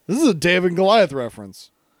 This is a David and Goliath reference.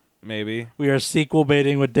 maybe. We are sequel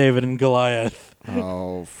baiting with David and Goliath.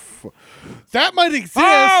 Oh, that might exist.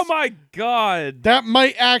 Oh my God! That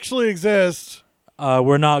might actually exist.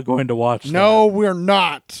 We're not going to watch that. No, we're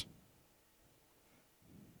not.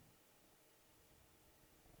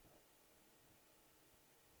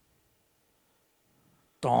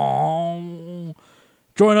 Dong.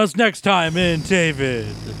 Join us next time in David.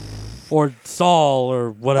 Or Saul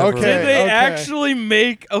or whatever. Okay. Did they actually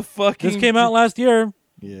make a fucking? This came out last year.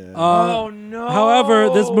 Yeah. Oh no! However,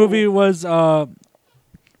 this movie was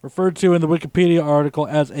referred to in the Wikipedia article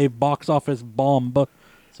as a box office bomb.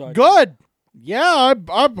 So Good. Yeah,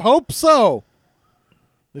 I hope so.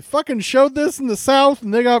 They fucking showed this in the South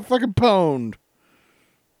and they got fucking pwned.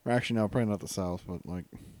 Or actually, no, probably not the South, but like,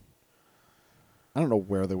 I don't know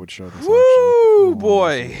where they would show this. Woo,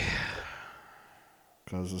 boy!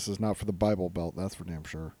 Because this is not for the Bible Belt. That's for damn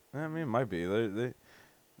sure. I mean, it might be.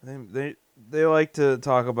 They like to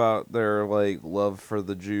talk about their like love for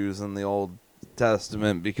the Jews in the Old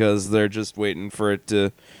Testament because they're just waiting for it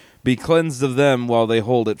to be cleansed of them while they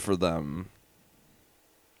hold it for them.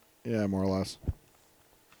 Yeah, more or less.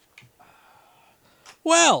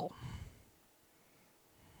 Well.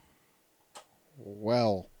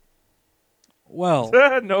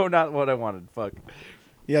 No, not what I wanted. Fuck.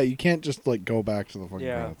 Yeah, you can't just like go back to the fucking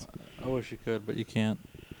credits. I wish you could, but you can't.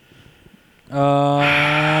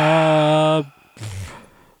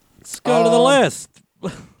 Let's go to the list.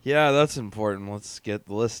 Yeah, that's important. Let's get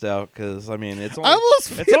the list out because I mean it's I only,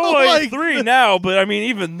 almost it's feel only like 3 now, but I mean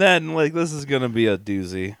even then, like this is gonna be a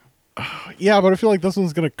doozy. Yeah, but I feel like this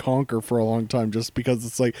one's gonna conquer for a long time just because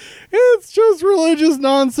it's like it's just religious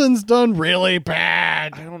nonsense done really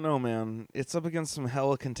bad. I don't know, man. It's up against some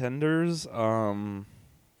hella contenders.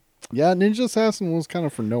 Yeah, Ninja Assassin was kind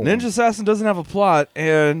of for no one. Ninja Assassin doesn't have a plot,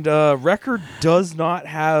 and Wrecker does not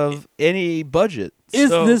have any budget. Is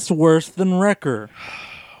so- this worse than Wrecker?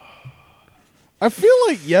 I feel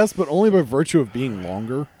like yes, but only by virtue of being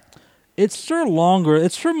longer. It's sure longer.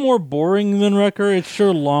 It's sure more boring than Wrecker. It's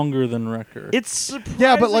sure longer than Wrecker. It's surprising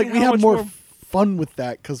Yeah, but like we how have much more fun with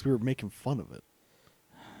that because we were making fun of it.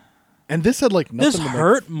 And this had like nothing This to make-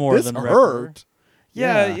 hurt more this than Wrecker. hurt.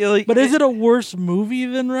 Yeah, Yeah. yeah, like, But is it a worse movie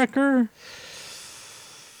than Wrecker?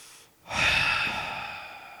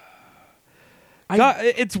 God,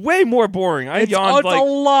 it's way more boring. I It's yawned a like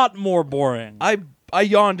lot more boring. I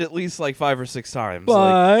yawned at least like 5 or 6 times.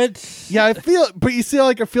 Like, But Yeah, I feel, but you see,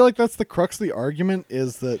 like I feel like that's the crux of the argument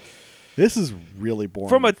is that this is really boring.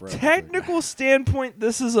 from a for everything. technical standpoint,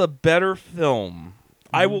 this is a better film.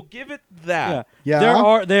 I will give it that. Yeah.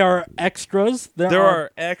 There are extras. There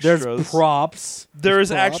are extras. There's props. There is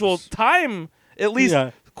props. actual time, at least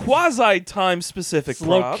Yeah. quasi-time specific props.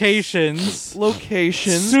 Locations.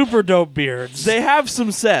 Locations. Super dope beards. They have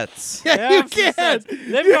some sets. Yeah, They you have some can't. sets.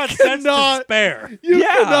 They've You got sets to cannot- spare. You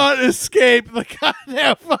Yeah. cannot escape the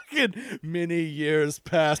goddamn fucking many years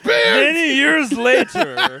past. Many years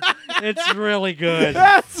later. It's really good.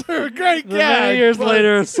 That's a great The gag. many years but-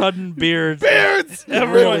 lason sudden beards. Beards. It's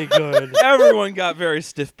really good. Everyone got very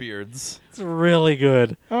stiff beards. It's really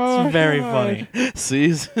good. Oh, It's very God. funny.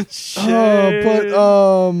 Season shit.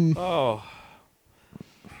 Oh,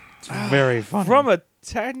 It's very funny. From a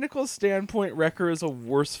technical standpoint, Wrecker is a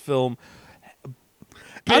worse film.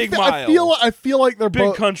 I Big fe- Mile. I feel like they're Big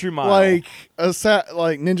both Country Mile. like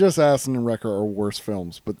like Ninja Assassin and Wrecker are worse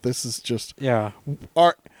films, but this is just yeah.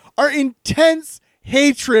 our intense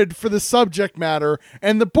hatred for the subject matter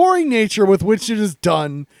and the boring nature with which it is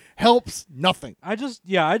done helps nothing. I just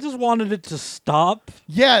wanted it to stop.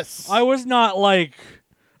 Yes. I was not like,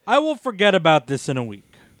 I will forget about this in a week.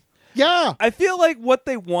 Yeah. I feel like what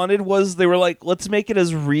they wanted was they were like, let's make it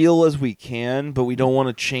as real as we can, but we don't want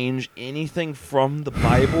to change anything from the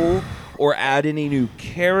Bible or add any new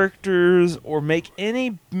characters or make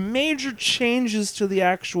any major changes to the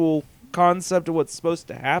actual concept of what's supposed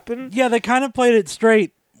to happen. Yeah, they kind of played it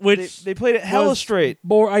straight, which They played it hella was straight.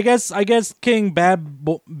 I guess King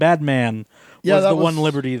Badman Yeah, was that the was- one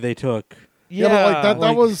liberty they took. Yeah, but like that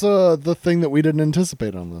like- was the thing that we didn't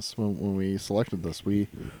anticipate on this when we selected this.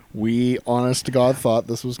 We honest to God thought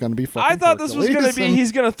this was going to be fucking I thought this was going to be Hercules,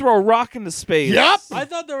 he's going to throw a rock into space. Yep. I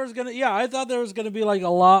thought there was gonna be like a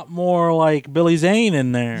lot more like Billy Zane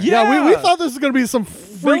in there. Yeah. Yeah, we thought this was going to be some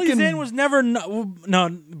freaking Billy Zane was never no.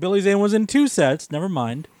 Billy Zane was in 2 sets. Never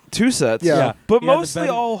mind. 2 sets. Yeah. But He had the mostly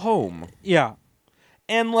better- all home. Yeah.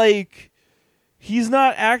 And like he's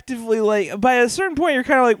not actively like by a certain point you're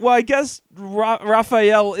kind of like, well, I guess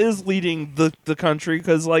Raphael is leading the country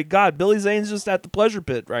because like God, Billy Zane's just at the pleasure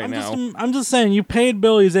pit right now. I'm just saying, you paid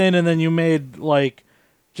Billy Zane and then you made like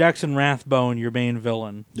Jackson Rathbone, your main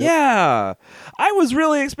villain. Yeah, I was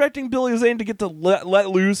really expecting Billy Zane to get to let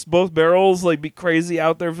loose both barrels, like be crazy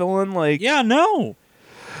out there villain. Like, Yeah, no,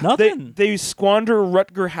 nothing. they squander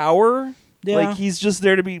Rutger Hauer. Yeah. Like he's just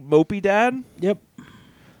there to be mopey dad. Yep.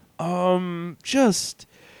 Just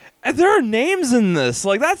and there are names in this.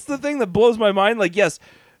 Like that's the thing that blows my mind. Like yes,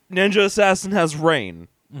 Ninja Assassin has Rain,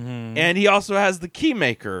 and he also has the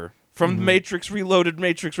Keymaker from Matrix Reloaded,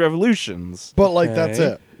 Matrix Revolutions. But like that's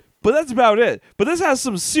Okay. it. But that's about it. But this has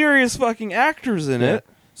some serious fucking actors in it.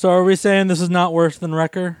 So are we saying this is not worse than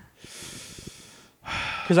Wrecker?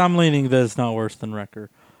 Because I'm leaning that it's not worse than Wrecker.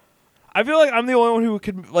 I feel like I'm the only one who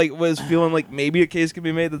could like was feeling like maybe a case could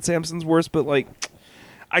be made that Samson's worse, but like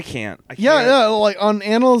I can't. Yeah, like on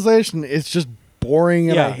analyzation, it's just boring,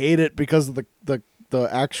 and I Yeah. hate it because of the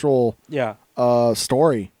actual Yeah.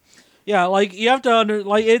 story. Yeah, like you have to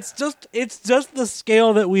it's just the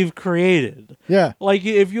scale that we've created. Yeah. Like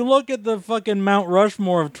if you look at the fucking Mount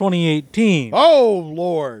Rushmore of 2018, Oh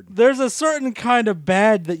Lord. there's a certain kind of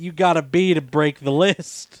bad that you gotta be to break the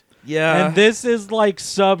list. Yeah. And this is like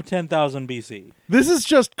sub 10,000 BC. This is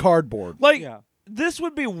just cardboard. like Yeah. this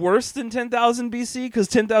would be worse than 10,000 BC because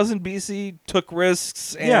 10,000 BC took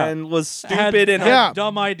risks Yeah. and was Had stupid and Yeah.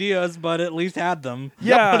 dumb ideas, but at least had them.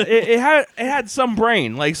 yeah, it had some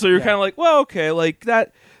brain. Like so, you're Yeah. kind of like, well, okay, like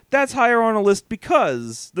that's higher on a list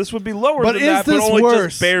because this would be lower But than is that, this but only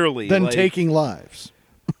worse just barely than like, taking lives?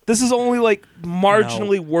 This is only like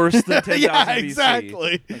marginally worse than 10,000 Yeah, BC.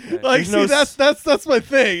 exactly. Like, There's see, no that's my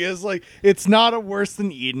thing. Is like it's not a worse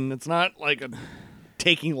than Eden. It's not like a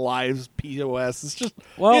taking lives POS. It's just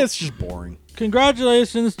it's just boring.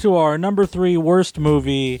 Congratulations to our number 3 worst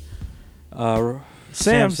movie,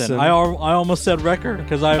 Samson. I almost said Wrecker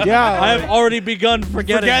because I have already begun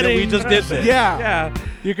forgetting that we just did this. Yeah.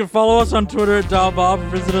 You can follow us on Twitter at DalBob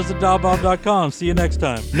and visit us at DalBob.com. See you next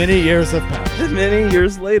time. Many years have passed. Many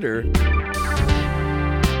years later.